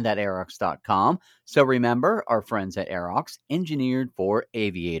distributors and at Aerox.com. So remember, our friends at Aerox, engineered for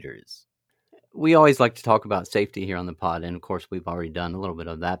aviators. We always like to talk about safety here on the pod, and of course, we've already done a little bit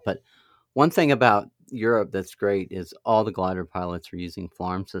of that. But one thing about Europe that's great is all the glider pilots are using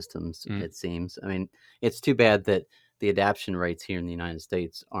FLARM systems, it seems. I mean, it's too bad that the adoption rates here in the United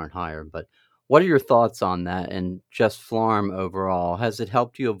States aren't higher. But what are your thoughts on that and just FLARM overall? Has it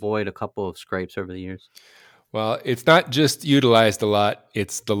helped you avoid a couple of scrapes over the years? Well, it's not just utilized a lot,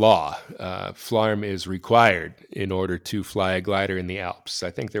 it's the law. FLARM is required in order to fly a glider in the Alps.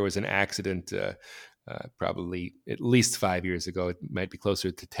 I think there was an accident probably at least 5 years ago. It might be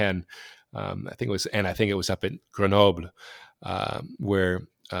closer to 10. I think it was up at Grenoble, where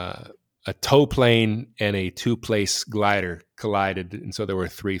a tow plane and a two-place glider collided, and so there were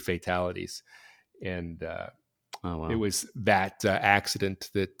 3 fatalities. And It was that accident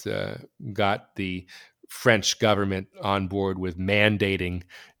that got the French government on board with mandating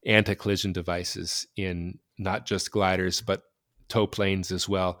anti-collision devices in not just gliders but tow planes as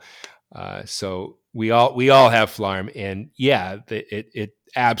well. So we all have FLARM, and yeah, it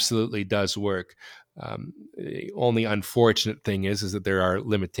absolutely does work. The only unfortunate thing is that there are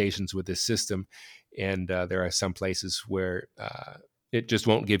limitations with this system, and there are some places where it just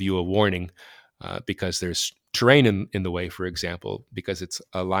won't give you a warning because there's terrain in the way, for example, because it's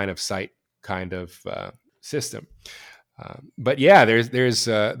a line of sight kind of system. But yeah,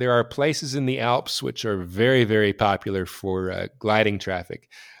 there are places in the Alps which are very, very popular for gliding traffic.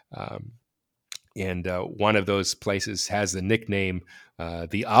 And one of those places has the nickname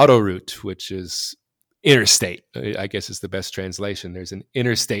the Autoroute, which is interstate, I guess is the best translation. There's an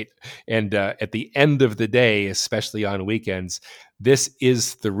interstate. And at the end of the day, especially on weekends, this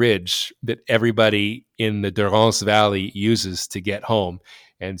is the ridge that everybody in the Durance Valley uses to get home.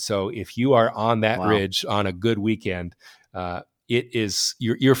 And so if you are on that ridge on a good weekend, it is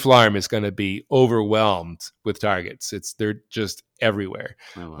your FLARM is going to be overwhelmed with targets. They're just everywhere.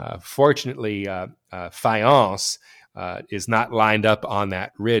 Fortunately, Fayence is not lined up on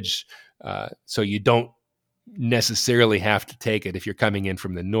that ridge, so you don't necessarily have to take it if you're coming in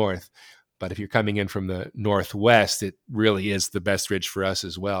from the north. But if you're coming in from the northwest, it really is the best ridge for us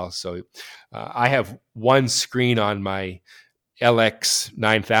as well. So I have one screen on my LX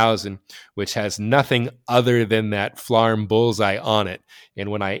 9000, which has nothing other than that FLARM bullseye on it.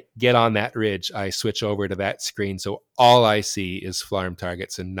 And when I get on that ridge, I switch over to that screen. So all I see is FLARM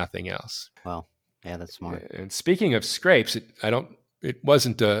targets and nothing else. Wow. Yeah, that's smart. And speaking of scrapes, it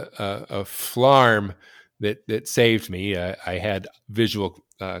wasn't a FLARM that saved me. I had visual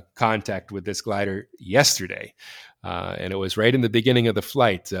contact with this glider yesterday, and it was right in the beginning of the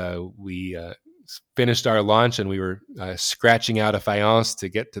flight. We finished our launch, and we were scratching out a Fayence to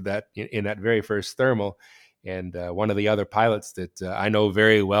get to that in that very first thermal. And one of the other pilots that I know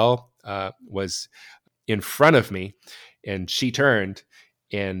very well was in front of me, and she turned,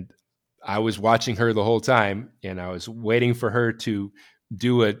 and I was watching her the whole time, and I was waiting for her to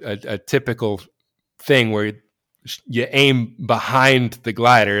do a typical thing where you aim behind the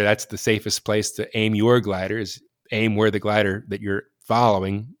glider. That's the safest place to aim your glider, is aim where the glider that you're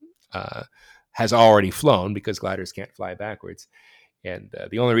following has already flown, because gliders can't fly backwards. And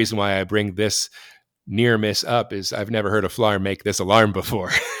the only reason why I bring this near miss up is I've never heard a FLARM make this alarm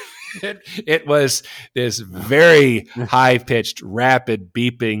before. It was this very high-pitched, rapid,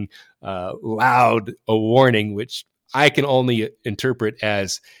 beeping, loud a warning, which I can only interpret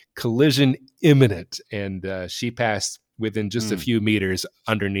as collision imminent. And she passed within just a few meters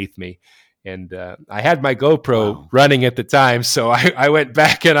underneath me. And I had my GoPro running at the time, so I went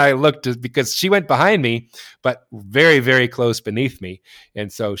back and I looked, because she went behind me, but very, very close beneath me.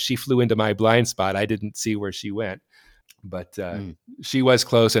 And so she flew into my blind spot. I didn't see where she went, but she was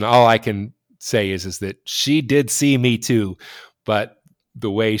close. And all I can say is that she did see me too, but the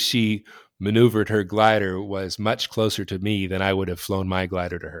way she maneuvered her glider was much closer to me than I would have flown my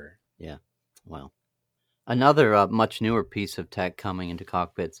glider to her. Yeah. Wow. Another much newer piece of tech coming into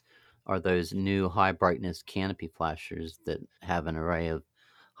cockpits are those new high brightness canopy flashers that have an array of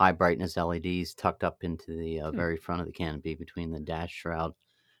high brightness LEDs tucked up into the very front of the canopy between the dash shroud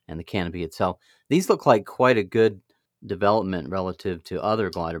and the canopy itself. These look like quite a good development relative to other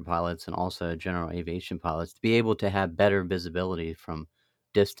glider pilots and also general aviation pilots to be able to have better visibility from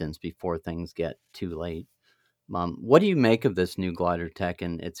distance before things get too late. What do you make of this new glider tech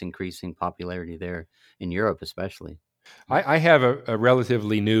and its increasing popularity there in Europe, especially? I have a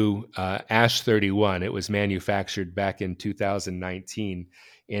relatively new Ash 31. It was manufactured back in 2019.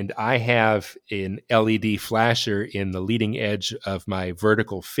 And I have an LED flasher in the leading edge of my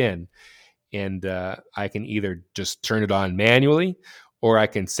vertical fin. And I can either just turn it on manually, or I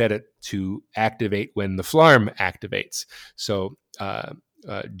can set it to activate when the FLARM activates. So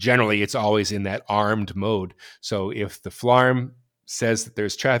generally, it's always in that armed mode. So if the FLARM says that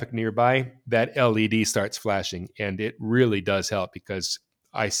there's traffic nearby, that LED starts flashing, and it really does help because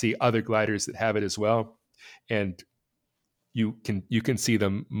I see other gliders that have it as well, and you can see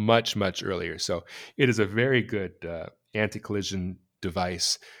them much earlier. So it is a very good anti-collision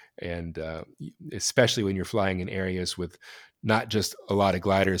device, and especially when you're flying in areas with not just a lot of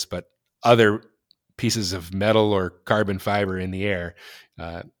gliders, but other pieces of metal or carbon fiber in the air.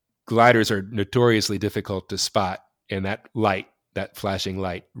 Gliders are notoriously difficult to spot, and that flashing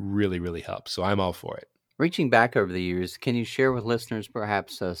light really helps. So I'm all for it. Reaching back over the years, can you share with listeners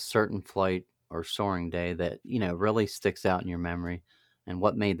perhaps a certain flight or soaring day that, really sticks out in your memory, and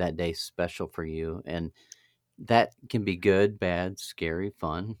what made that day special for you? And that can be good, bad, scary,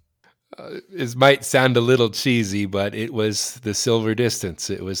 fun. It might sound a little cheesy, but it was the Silver Distance.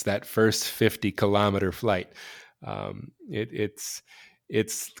 It was that first 50-kilometer flight.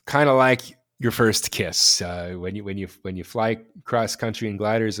 It's kind of like your first kiss. When you fly cross country in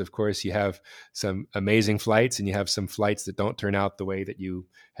gliders, of course, you have some amazing flights, and you have some flights that don't turn out the way that you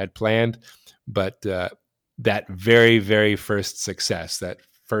had planned. But that very first success, that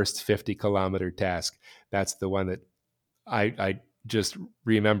first 50-kilometer task, that's the one that I just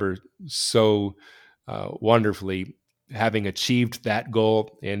remember so wonderfully, having achieved that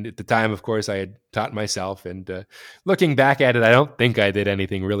goal. And at the time, of course, I had taught myself, and looking back at it, I don't think I did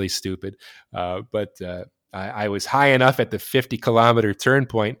anything really stupid, but I was high enough at the 50-kilometer turn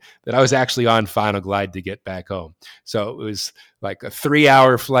point that I was actually on final glide to get back home. So it was like a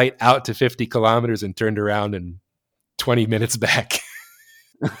 3-hour flight out to 50 kilometers and turned around in 20 minutes back.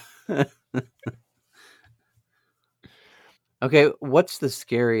 Okay, what's the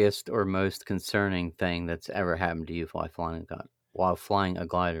scariest or most concerning thing that's ever happened to you while flying a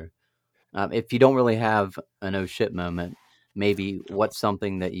glider? If you don't really have an oh shit moment, maybe what's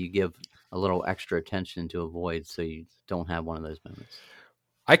something that you give a little extra attention to avoid so you don't have one of those moments?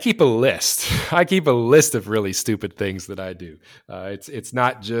 I keep a list. I keep a list of really stupid things that I do. It's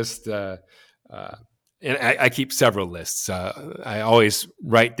not just, and I keep several lists. I always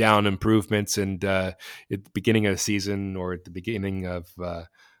write down improvements, and at the beginning of the season or at the beginning of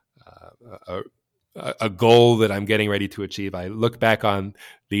a goal that I'm getting ready to achieve, I look back on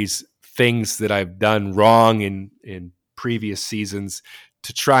these things that I've done wrong in previous seasons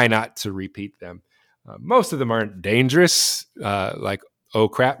to try not to repeat them. Most of them aren't dangerous, like oh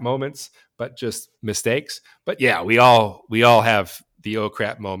crap moments, but just mistakes. But yeah, we all have the oh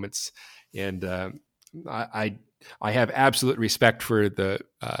crap moments, and I have absolute respect for the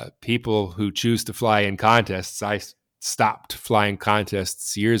people who choose to fly in contests. I stopped flying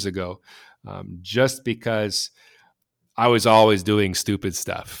contests years ago, just because I was always doing stupid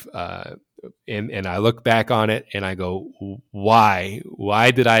stuff. And I look back on it and I go, why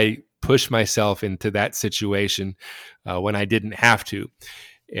did I push myself into that situation when I didn't have to?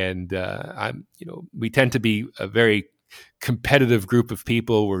 And we tend to be a very competitive group of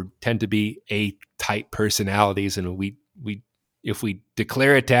people. We tend to be A-type personalities, and we if we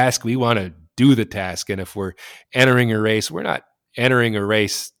declare a task, we want to do the task. And if we're entering a race, we're not entering a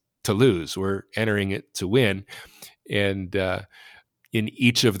race to lose. We're entering it to win. And in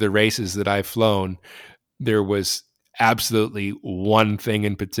each of the races that I've flown, there was absolutely one thing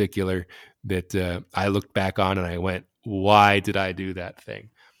in particular that I looked back on and I went, why did I do that thing?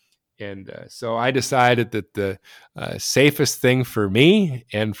 And so I decided that the safest thing for me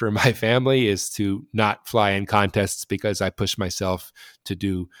and for my family is to not fly in contests, because I push myself to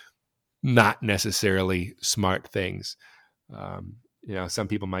do not necessarily smart things. Some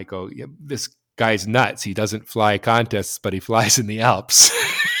people might go, yeah, this guy's nuts. He doesn't fly contests, but he flies in the Alps.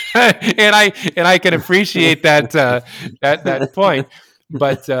 and I can appreciate that point.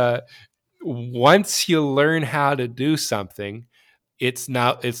 But once you learn how to do something, it's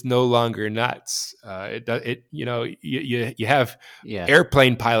no longer nuts. You have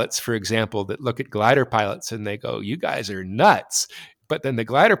airplane pilots, for example, that look at glider pilots and they go, "You guys are nuts." But then the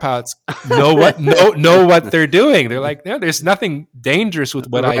glider pilots know what they're doing. They're like, no, there's nothing dangerous with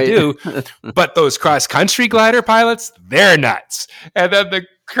what I do. But those cross country glider pilots, they're nuts. And then the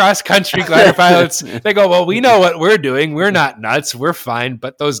cross country glider pilots, they go, well, we know what we're doing. We're not nuts. We're fine.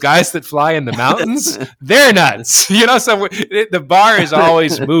 But those guys that fly in the mountains, they're nuts. So the bar is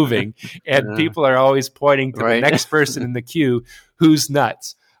always moving, and people are always pointing to the next person in the queue who's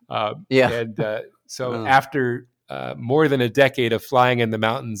nuts. After more than a decade of flying in the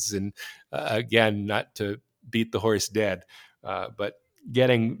mountains, and again, not to beat the horse dead, but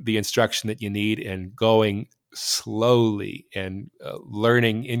getting the instruction that you need and going slowly and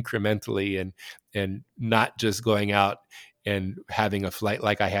learning incrementally, and not just going out and having a flight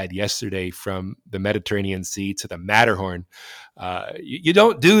like I had yesterday from the Mediterranean Sea to the Matterhorn. You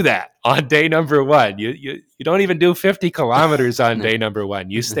don't do that on day number one. You don't even do 50 kilometers on day number one.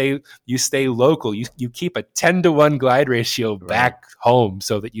 You stay local. You keep a 10-to-1 glide ratio back home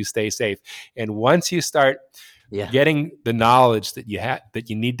so that you stay safe. And once you start getting the knowledge that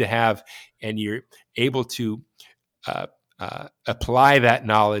you need to have, and you're able to apply that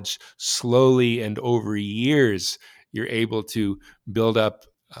knowledge slowly and over years, you're able to build up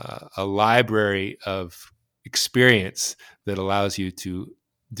a library of experience that allows you to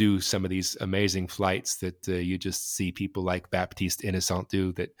do some of these amazing flights that you just see people like Baptiste Innocent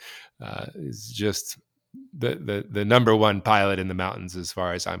do. That is just the number one pilot in the mountains, as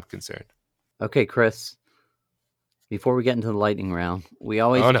far as I'm concerned. Okay, Chris, before we get into the lightning round, we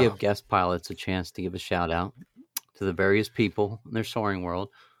always give guest pilots a chance to give a shout out to the various people in their soaring world,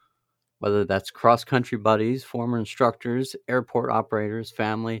 whether that's cross-country buddies, former instructors, airport operators,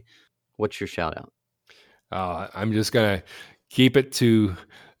 family. What's your shout-out? I'm just going to keep it to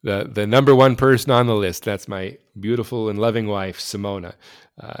the number one person on the list. That's my beautiful and loving wife, Simona.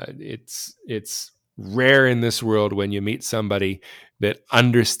 It's rare in this world when you meet somebody that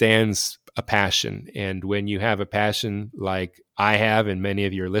understands a passion. And when you have a passion like I have, and many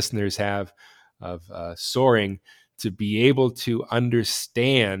of your listeners have, of soaring, to be able to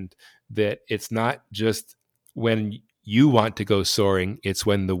understand that it's not just when you want to go soaring, it's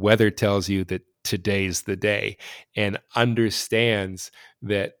when the weather tells you that today's the day, and understands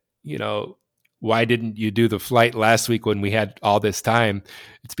that, why didn't you do the flight last week when we had all this time?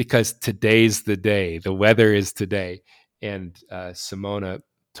 It's because today's the day. The weather is today. And Simona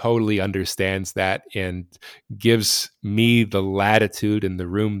totally understands that and gives me the latitude and the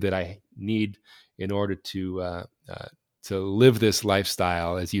room that I need in order to live this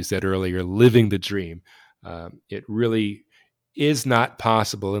lifestyle, as you said earlier, living the dream. It really is not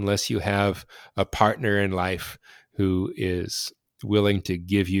possible unless you have a partner in life who is willing to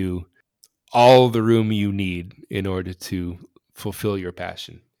give you all the room you need in order to fulfill your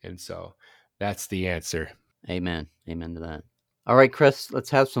passion. And so that's the answer. Amen. Amen to that. All right, Chris, let's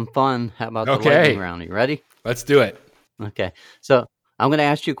have some fun. How about the lightning round? Are you ready? Let's do it. Okay. So I'm going to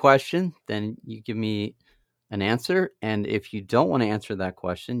ask you a question, then you give me an answer. And if you don't want to answer that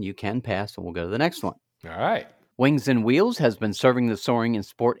question, you can pass, and we'll go to the next one. All right. Wings and Wheels has been serving the soaring and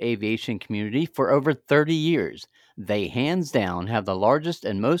sport aviation community for over 30 years. They, hands down, have the largest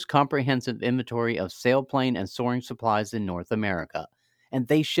and most comprehensive inventory of sailplane and soaring supplies in North America, and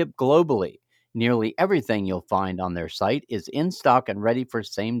they ship globally. Nearly everything you'll find on their site is in stock and ready for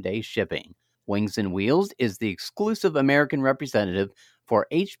same-day shipping. Wings and Wheels is the exclusive American representative for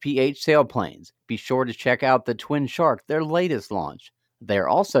HPH sailplanes. Be sure to check out the Twin Shark, their latest launch. They're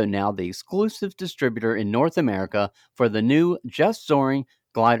also now the exclusive distributor in North America for the new Just Soaring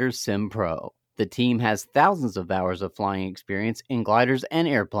Glider Sim Pro. The team has thousands of hours of flying experience in gliders and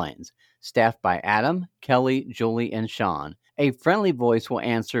airplanes. Staffed by Adam, Kelly, Julie, and Sean. A friendly voice will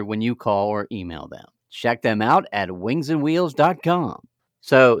answer when you call or email them. Check them out at wingsandwheels.com.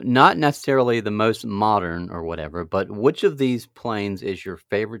 So, not necessarily the most modern or whatever, but which of these planes is your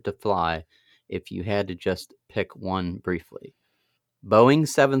favorite to fly if you had to just pick one briefly? Boeing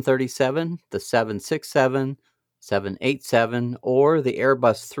 737, the 767, 787, or the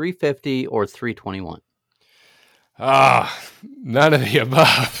Airbus 350 or 321? None of the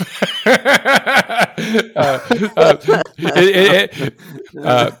above.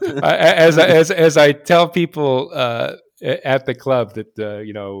 As I tell people at the club that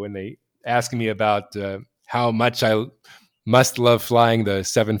when they ask me about how much I must love flying the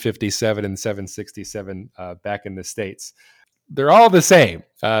 757 and 767 back in the States, they're all the same.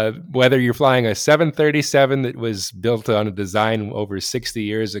 Whether you're flying a 737 that was built on a design over 60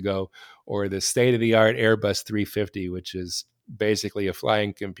 years ago, or the state-of-the-art Airbus 350, which is basically a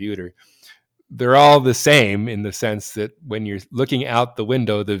flying computer, they're all the same in the sense that when you're looking out the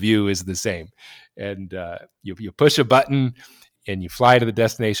window, the view is the same. And you push a button, and you fly to the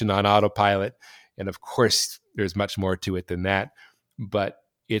destination on autopilot. And of course, there's much more to it than that, but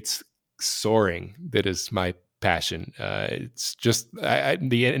it's soaring that is my passion. It's just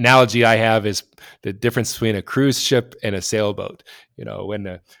the analogy I have is the difference between a cruise ship and a sailboat. When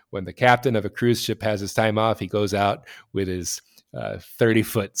the captain of a cruise ship has his time off, he goes out with his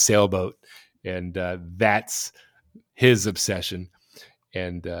 30-foot sailboat, and that's his obsession.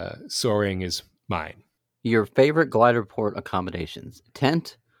 And soaring is mine. Your favorite glider port accommodations: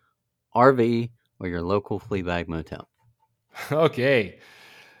 tent, RV, or your local flea bag motel? Okay.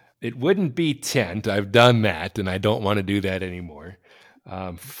 It wouldn't be tent. I've done that, and I don't want to do that anymore.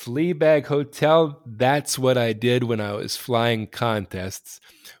 Flea bag hotel, that's what I did when I was flying contests,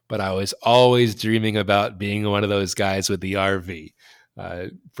 but I was always dreaming about being one of those guys with the RV.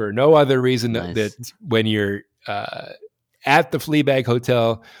 For no other reason Nice. that when you're at the flea bag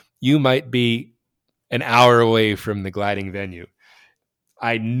hotel, you might be an hour away from the gliding venue.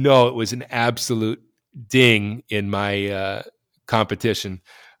 I know it was an absolute ding in my competition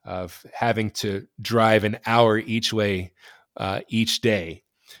of having to drive an hour each way each day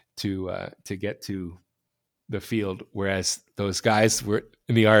to get to the field, whereas those guys were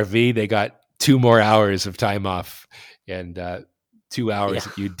in the RV. They got 2 more hours of time off, and 2 hours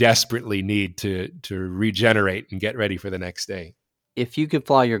that you desperately need to regenerate and get ready for the next day. If you could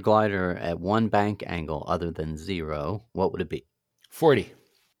fly your glider at one bank angle other than 0, what would it be? 40.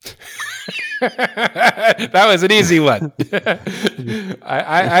 That was an easy one.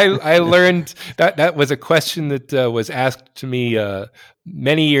 I learned that was a question that was asked to me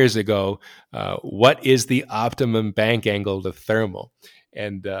many years ago. What is the optimum bank angle to thermal?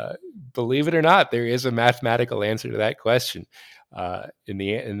 And believe it or not, there is a mathematical answer to that question. And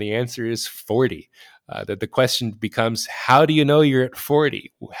the answer is 40. That the question becomes, how do you know you're at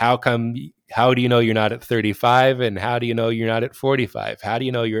 40? How do you know you're not at 35? And how do you know you're not at 45? How do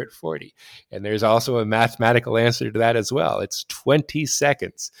you know you're at 40? And there's also a mathematical answer to that as well. It's 20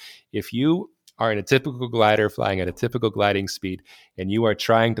 seconds. If you are in a typical glider flying at a typical gliding speed, and you are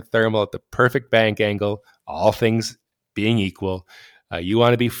trying to thermal at the perfect bank angle, all things being equal, you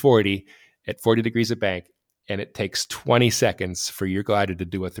want to be 40 at 40 degrees of bank. And it takes 20 seconds for your glider to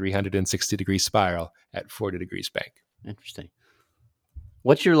do a 360-degree spiral at 40 degrees bank. Interesting.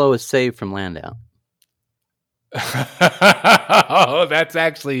 What's your lowest save from land out? Oh, that's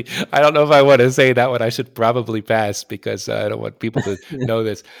actually, I don't know if I want to say that one. I should probably pass because I don't want people to know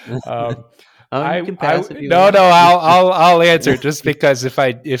this. You can pass if you no, want. I'll answer just because if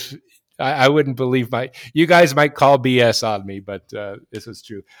I wouldn't believe you guys might call BS on me, but this is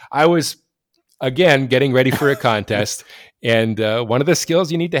true. I was, again, getting ready for a contest, and one of the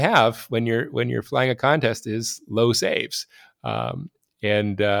skills you need to have when you're flying a contest is low saves.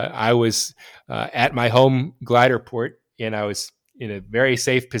 And I was at my home glider port, and I was in a very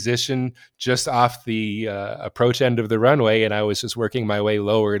safe position just off the approach end of the runway, and I was just working my way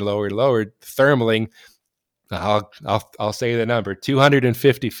lower and lower and lower, thermaling. I'll say the number: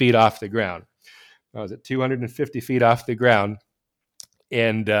 250 feet off the ground. I was at 250 feet off the ground.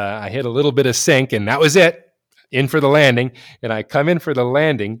 And I hit a little bit of sink, and that was it. In for the landing. And I come in for the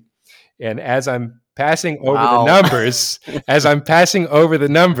landing, and as I'm passing over the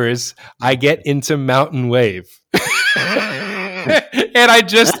numbers, I get into mountain wave. And I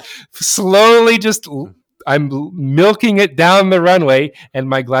just slowly I'm milking it down the runway, and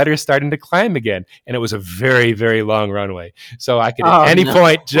my glider is starting to climb again. And it was a very, very long runway. So I could at any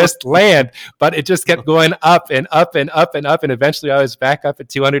point just land, but it just kept going up and up and up and up. And eventually I was back up at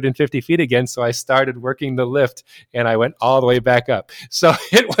 250 feet again. So I started working the lift, and I went all the way back up. So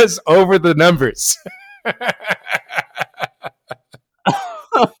it was over the numbers.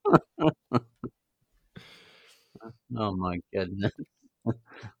 Oh my goodness.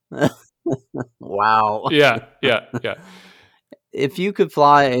 Wow. Yeah. If you could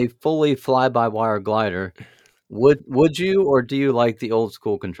fly a fully fly-by-wire glider, would you, or do you like the old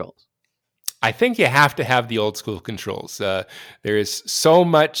school controls? I think you have to have the old school controls. There is so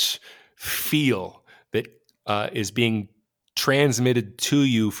much feel that is being transmitted to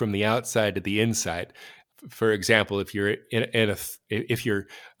you from the outside to the inside. For example, if you're if you're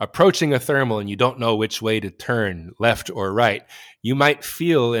approaching a thermal and you don't know which way to turn, left or right, you might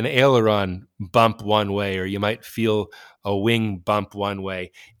feel an aileron bump one way, or you might feel a wing bump one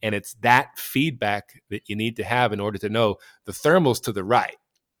way. And it's that feedback that you need to have in order to know the thermal's to the right.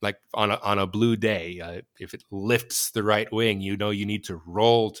 Like on a blue day, if it lifts the right wing, you know you need to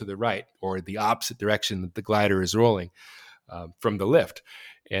roll to the right, or the opposite direction that the glider is rolling from the lift.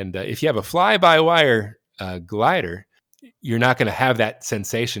 And if you have a fly-by-wire glider, you're not going to have that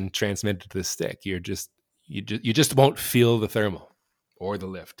sensation transmitted to the stick. you just won't feel the thermal or the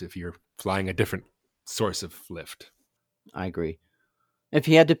lift if you're flying a different source of lift. I agree. If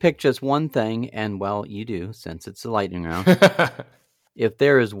you had to pick just one thing, and well, you do, since it's a lightning round, if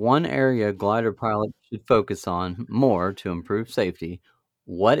there is one area glider pilots should focus on more to improve safety,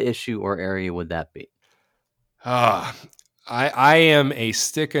 what issue or area would that be? I am a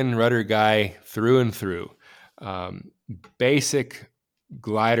stick and rudder guy through and through. Basic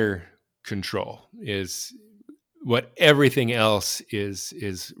glider control is what everything else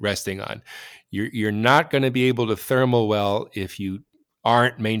is resting on. You're not going to be able to thermal well if you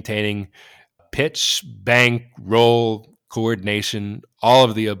aren't maintaining pitch, bank, roll, coordination, all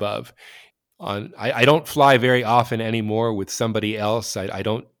of the above. I don't fly very often anymore with somebody else. I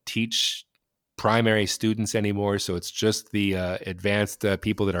don't teach primary students anymore, so it's just the advanced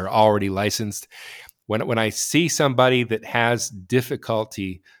people that are already licensed. When I see somebody that has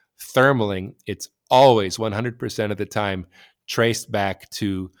difficulty thermaling, it's always 100% of the time traced back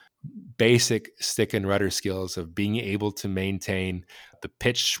to basic stick and rudder skills of being able to maintain the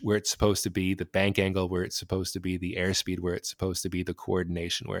pitch where it's supposed to be, the bank angle where it's supposed to be, the airspeed where it's supposed to be, the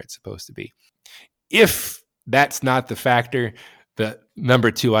coordination where it's supposed to be. If that's not the factor, the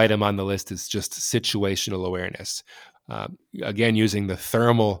number 2 item on the list is just situational awareness. Again, using the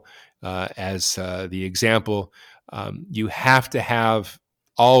thermal as the example, you have to have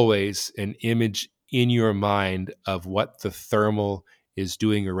always an image in your mind of what the thermal is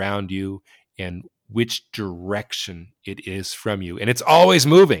doing around you and which direction it is from you. And it's always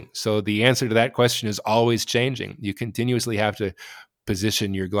moving. So the answer to that question is always changing. You continuously have to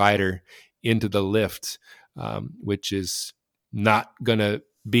position your glider into the lift, which is not going to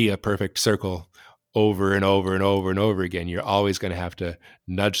be a perfect circle over and over and over and over again. You're always going to have to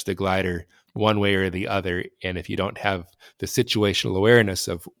nudge the glider one way or the other. And if you don't have the situational awareness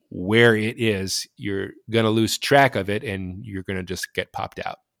of where it is, you're going to lose track of it and you're going to just get popped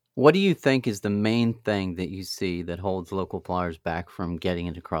out. What do you think is the main thing that you see that holds local flyers back from getting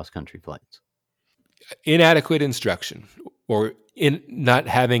into cross-country flights? Inadequate instruction, or in not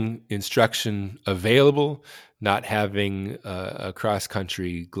having instruction available, not having a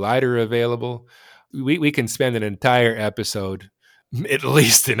cross-country glider available. We can spend an entire episode, at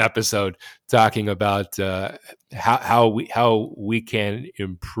least an episode, talking about how we can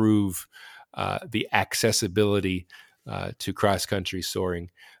improve the accessibility to cross-country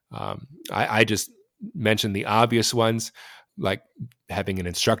soaring. I just mentioned the obvious ones, like having an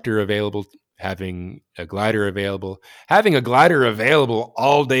instructor available, having a glider available, having a glider available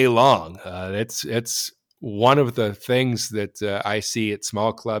all day long. It's one of the things that I see at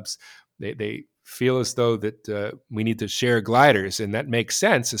small clubs. They feel as though that we need to share gliders, and that makes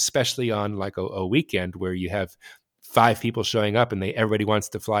sense, especially on like a weekend where you have 5 people showing up and everybody wants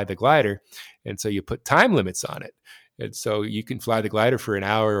to fly the glider, and so you put time limits on it. And so you can fly the glider for an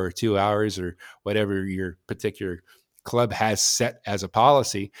hour or 2 hours or whatever your particular club has set as a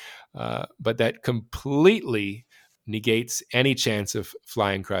policy, but that completely negates any chance of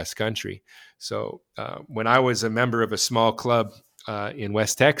flying cross country. So when I was a member of a small club in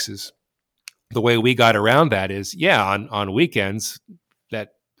West Texas, the way we got around that is, on weekends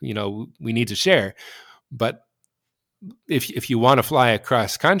that, we need to share. But if you want to fly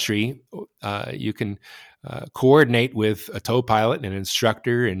across country, you can coordinate with a tow pilot and an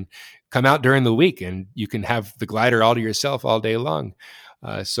instructor and come out during the week, and you can have the glider all to yourself all day long.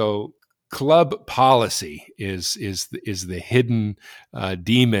 So club policy is the hidden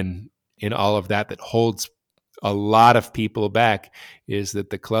demon in all of that holds a lot of people back, is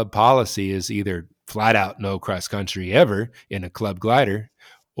that the club policy is either flat out no cross country ever in a club glider,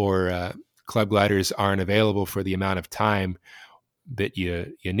 or club gliders aren't available for the amount of time that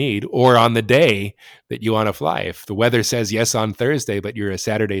you need, or on the day that you want to fly. If the weather says yes on Thursday, but you're a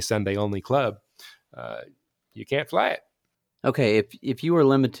Saturday, Sunday only club, you can't fly it. Okay, if you were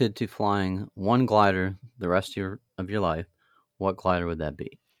limited to flying one glider the rest of your life, what glider would that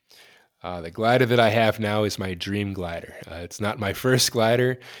be? The glider that I have now is my dream glider. It's not my first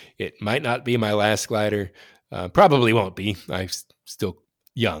glider. It might not be my last glider. Probably won't be. I'm still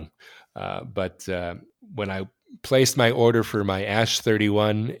young. But when I placed my order for my Ash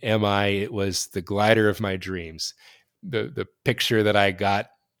 31 MI, it was the glider of my dreams. The picture that I got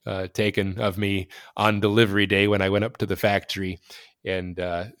taken of me on delivery day when I went up to the factory and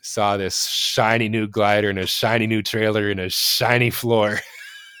saw this shiny new glider and a shiny new trailer and a shiny floor.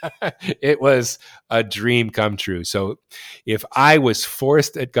 It was a dream come true. So if I was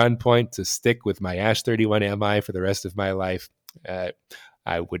forced at gunpoint to stick with my Ash 31 MI for the rest of my life,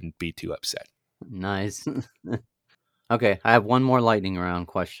 I wouldn't be too upset. Nice. Okay, I have one more lightning round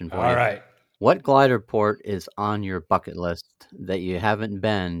question for you. All right. What glider port is on your bucket list that you haven't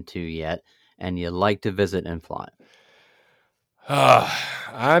been to yet and you'd like to visit and fly?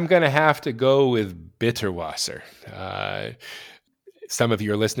 I'm going to have to go with Bitterwasser. Some of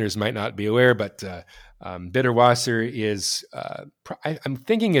your listeners might not be aware, but Bitterwasser is, I'm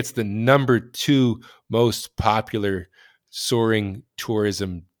thinking it's the number 2 most popular soaring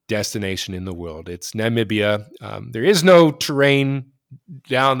tourism destination in the world. It's Namibia. There is no terrain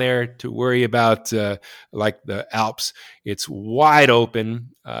down there to worry about like the Alps. It's wide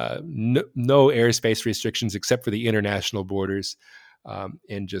open, no airspace restrictions except for the international borders,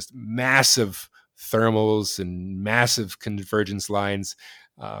 and just massive thermals and massive convergence lines.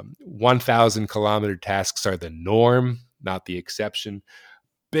 1,000 kilometer tasks are the norm, not the exception.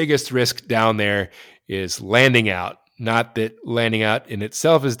 Biggest risk down there is landing out. Not that landing out in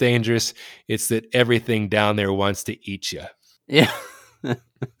itself is dangerous. It's that everything down there wants to eat you. Yeah.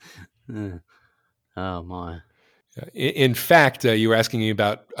 Oh, my. In fact, you were asking me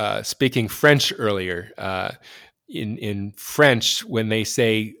about speaking French earlier. In French, when they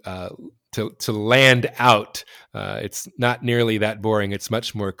say to land out, it's not nearly that boring. It's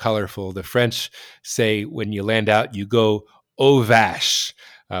much more colorful. The French say when you land out, you go aux vaches,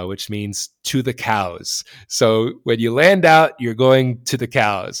 which means to the cows. So when you land out, you're going to the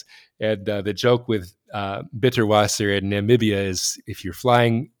cows. And the joke with Bitterwasser in Namibia is if you're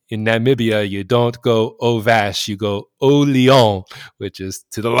flying in Namibia, you don't go aux vaches, you go aux lions, which is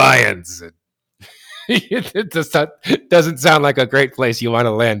to the lions. It just doesn't sound like a great place you want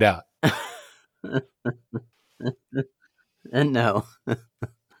to land out. And no.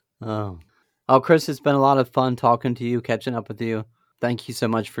 Oh, Chris, it's been a lot of fun talking to you, catching up with you. Thank you so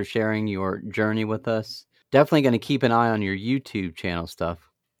much for sharing your journey with us. Definitely going to keep an eye on your YouTube channel stuff.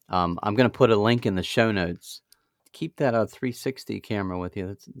 I'm going to put a link in the show notes. Keep that 360 camera with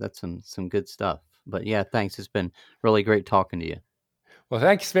you. That's some good stuff. But yeah, thanks. It's been really great talking to you. Well,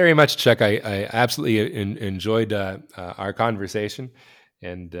 thanks very much, Chuck. I absolutely enjoyed our conversation.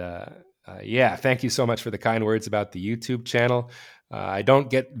 And yeah, thank you so much for the kind words about the YouTube channel. I don't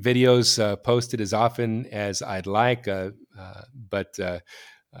get videos posted as often as I'd like, but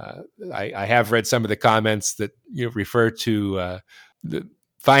I have read some of the comments that refer to the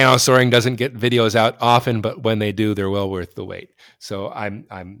Fine Soaring doesn't get videos out often, but when they do, they're well worth the wait. So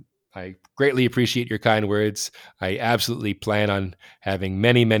I greatly appreciate your kind words. I absolutely plan on having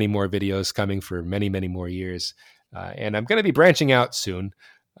many, many more videos coming for many, many more years. And I'm going to be branching out soon,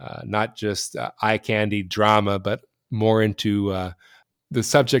 not just eye candy drama, but more into the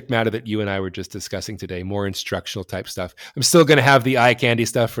subject matter that you and I were just discussing today, more instructional type stuff. I'm still going to have the eye candy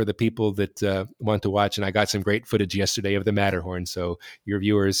stuff for the people that want to watch. And I got some great footage yesterday of the Matterhorn. So your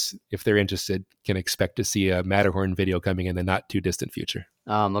viewers, if they're interested, can expect to see a Matterhorn video coming in the not too distant future.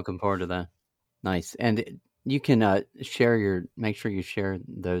 I'm looking forward to that. Nice. And you can make sure you share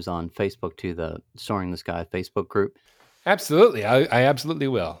those on Facebook too, the Soaring the Sky Facebook group. Absolutely. I absolutely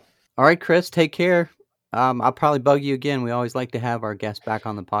will. All right, Chris, take care. I'll probably bug you again. We always like to have our guests back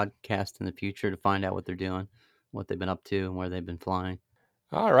on the podcast in the future to find out what they're doing, what they've been up to, and where they've been flying.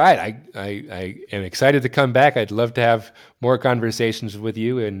 All right. I am excited to come back. I'd love to have more conversations with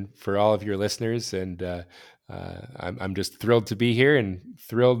you and for all of your listeners. And I'm just thrilled to be here and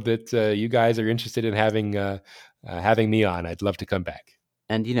thrilled that you guys are interested in having me on. I'd love to come back.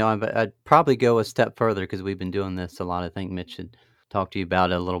 And, I'd probably go a step further because we've been doing this a lot. I think Mitch should talk to you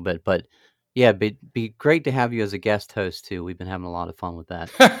about it a little bit. But yeah, be great to have you as a guest host too. We've been having a lot of fun with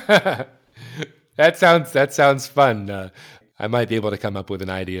that. That sounds fun. I might be able to come up with an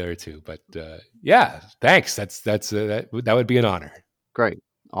idea or two, but yeah, thanks. That would be an honor. Great,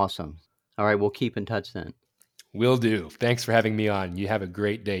 awesome. All right, we'll keep in touch then. Will do. Thanks for having me on. You have a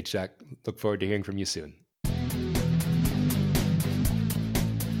great day, Chuck. Look forward to hearing from you soon.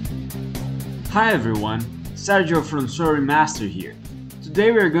 Hi everyone, Sergio from Soaring Master here.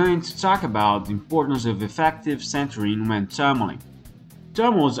 Today we are going to talk about the importance of effective centering when tunneling.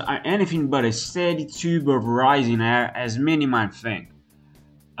 Tunnels are anything but a steady tube of rising air as many might think.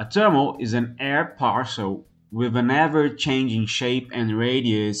 A tunnel is an air parcel with an ever-changing shape and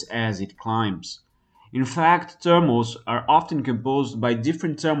radius as it climbs. In fact, tunnels are often composed by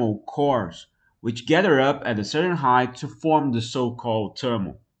different tunnel cores, which gather up at a certain height to form the so-called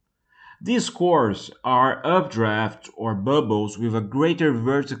tunnel. These cores are updraft or bubbles with a greater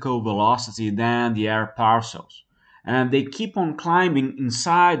vertical velocity than the air parcels, and they keep on climbing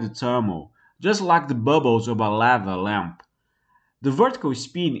inside the tunnel, just like the bubbles of a lava lamp. The vertical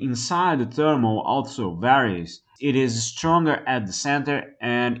speed inside the tunnel also varies. It is stronger at the center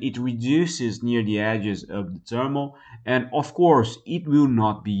and it reduces near the edges of the tunnel, and of course it will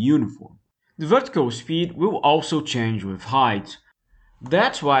not be uniform. The vertical speed will also change with height.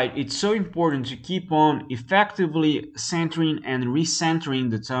 That's why it's so important to keep on effectively centering and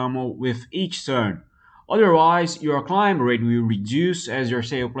recentering the thermal with each turn. Otherwise, your climb rate will reduce as your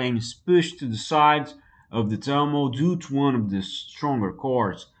sailplane is pushed to the sides of the thermal due to one of the stronger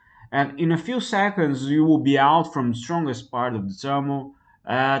cores. And in a few seconds, you will be out from the strongest part of the thermal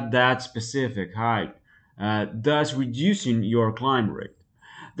at that specific height, thus reducing your climb rate.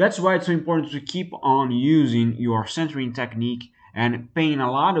 That's why it's so important to keep on using your centering technique and paying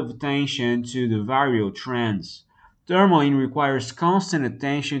a lot of attention to the variable trends. Thermaling requires constant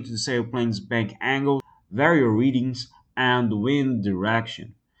attention to the sailplane's bank angle, variable readings, and the wind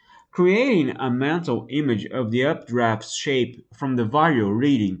direction. Creating a mental image of the updraft shape from the variable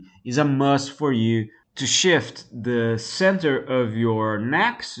reading is a must for you to shift the center of your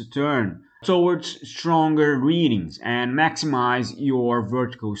next turn towards stronger readings and maximize your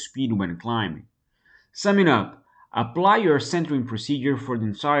vertical speed when climbing. Summing up, apply your centering procedure for the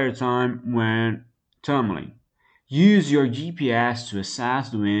entire time when tunneling. Use your GPS to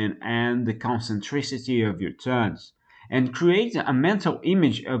assess the wind and the concentricity of your turns, and create a mental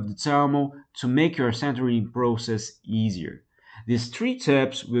image of the thermal to make your centering process easier. These 3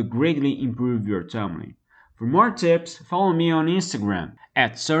 tips will greatly improve your tunneling. For more tips, follow me on Instagram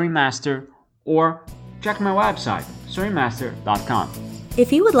at SoaringMaster or check my website, SoaringMaster.com.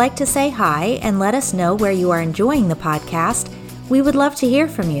 If you would like to say hi and let us know where you are enjoying the podcast, we would love to hear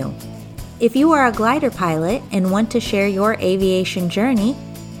from you. If you are a glider pilot and want to share your aviation journey,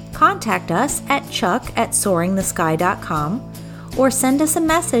 contact us at chuck@soaringthesky.com or send us a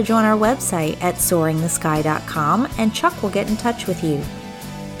message on our website at soaringthesky.com and Chuck will get in touch with you.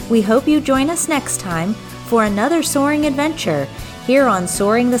 We hope you join us next time for another soaring adventure here on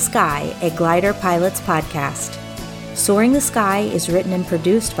Soaring the Sky, a Glider Pilots podcast. Soaring the Sky is written and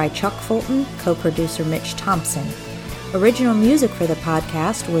produced by Chuck Fulton, co-producer Mitch Thompson. Original music for the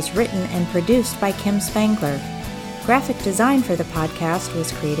podcast was written and produced by Kim Spangler. Graphic design for the podcast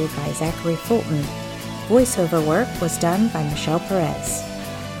was created by Zachary Fulton. Voiceover work was done by Michelle Perez.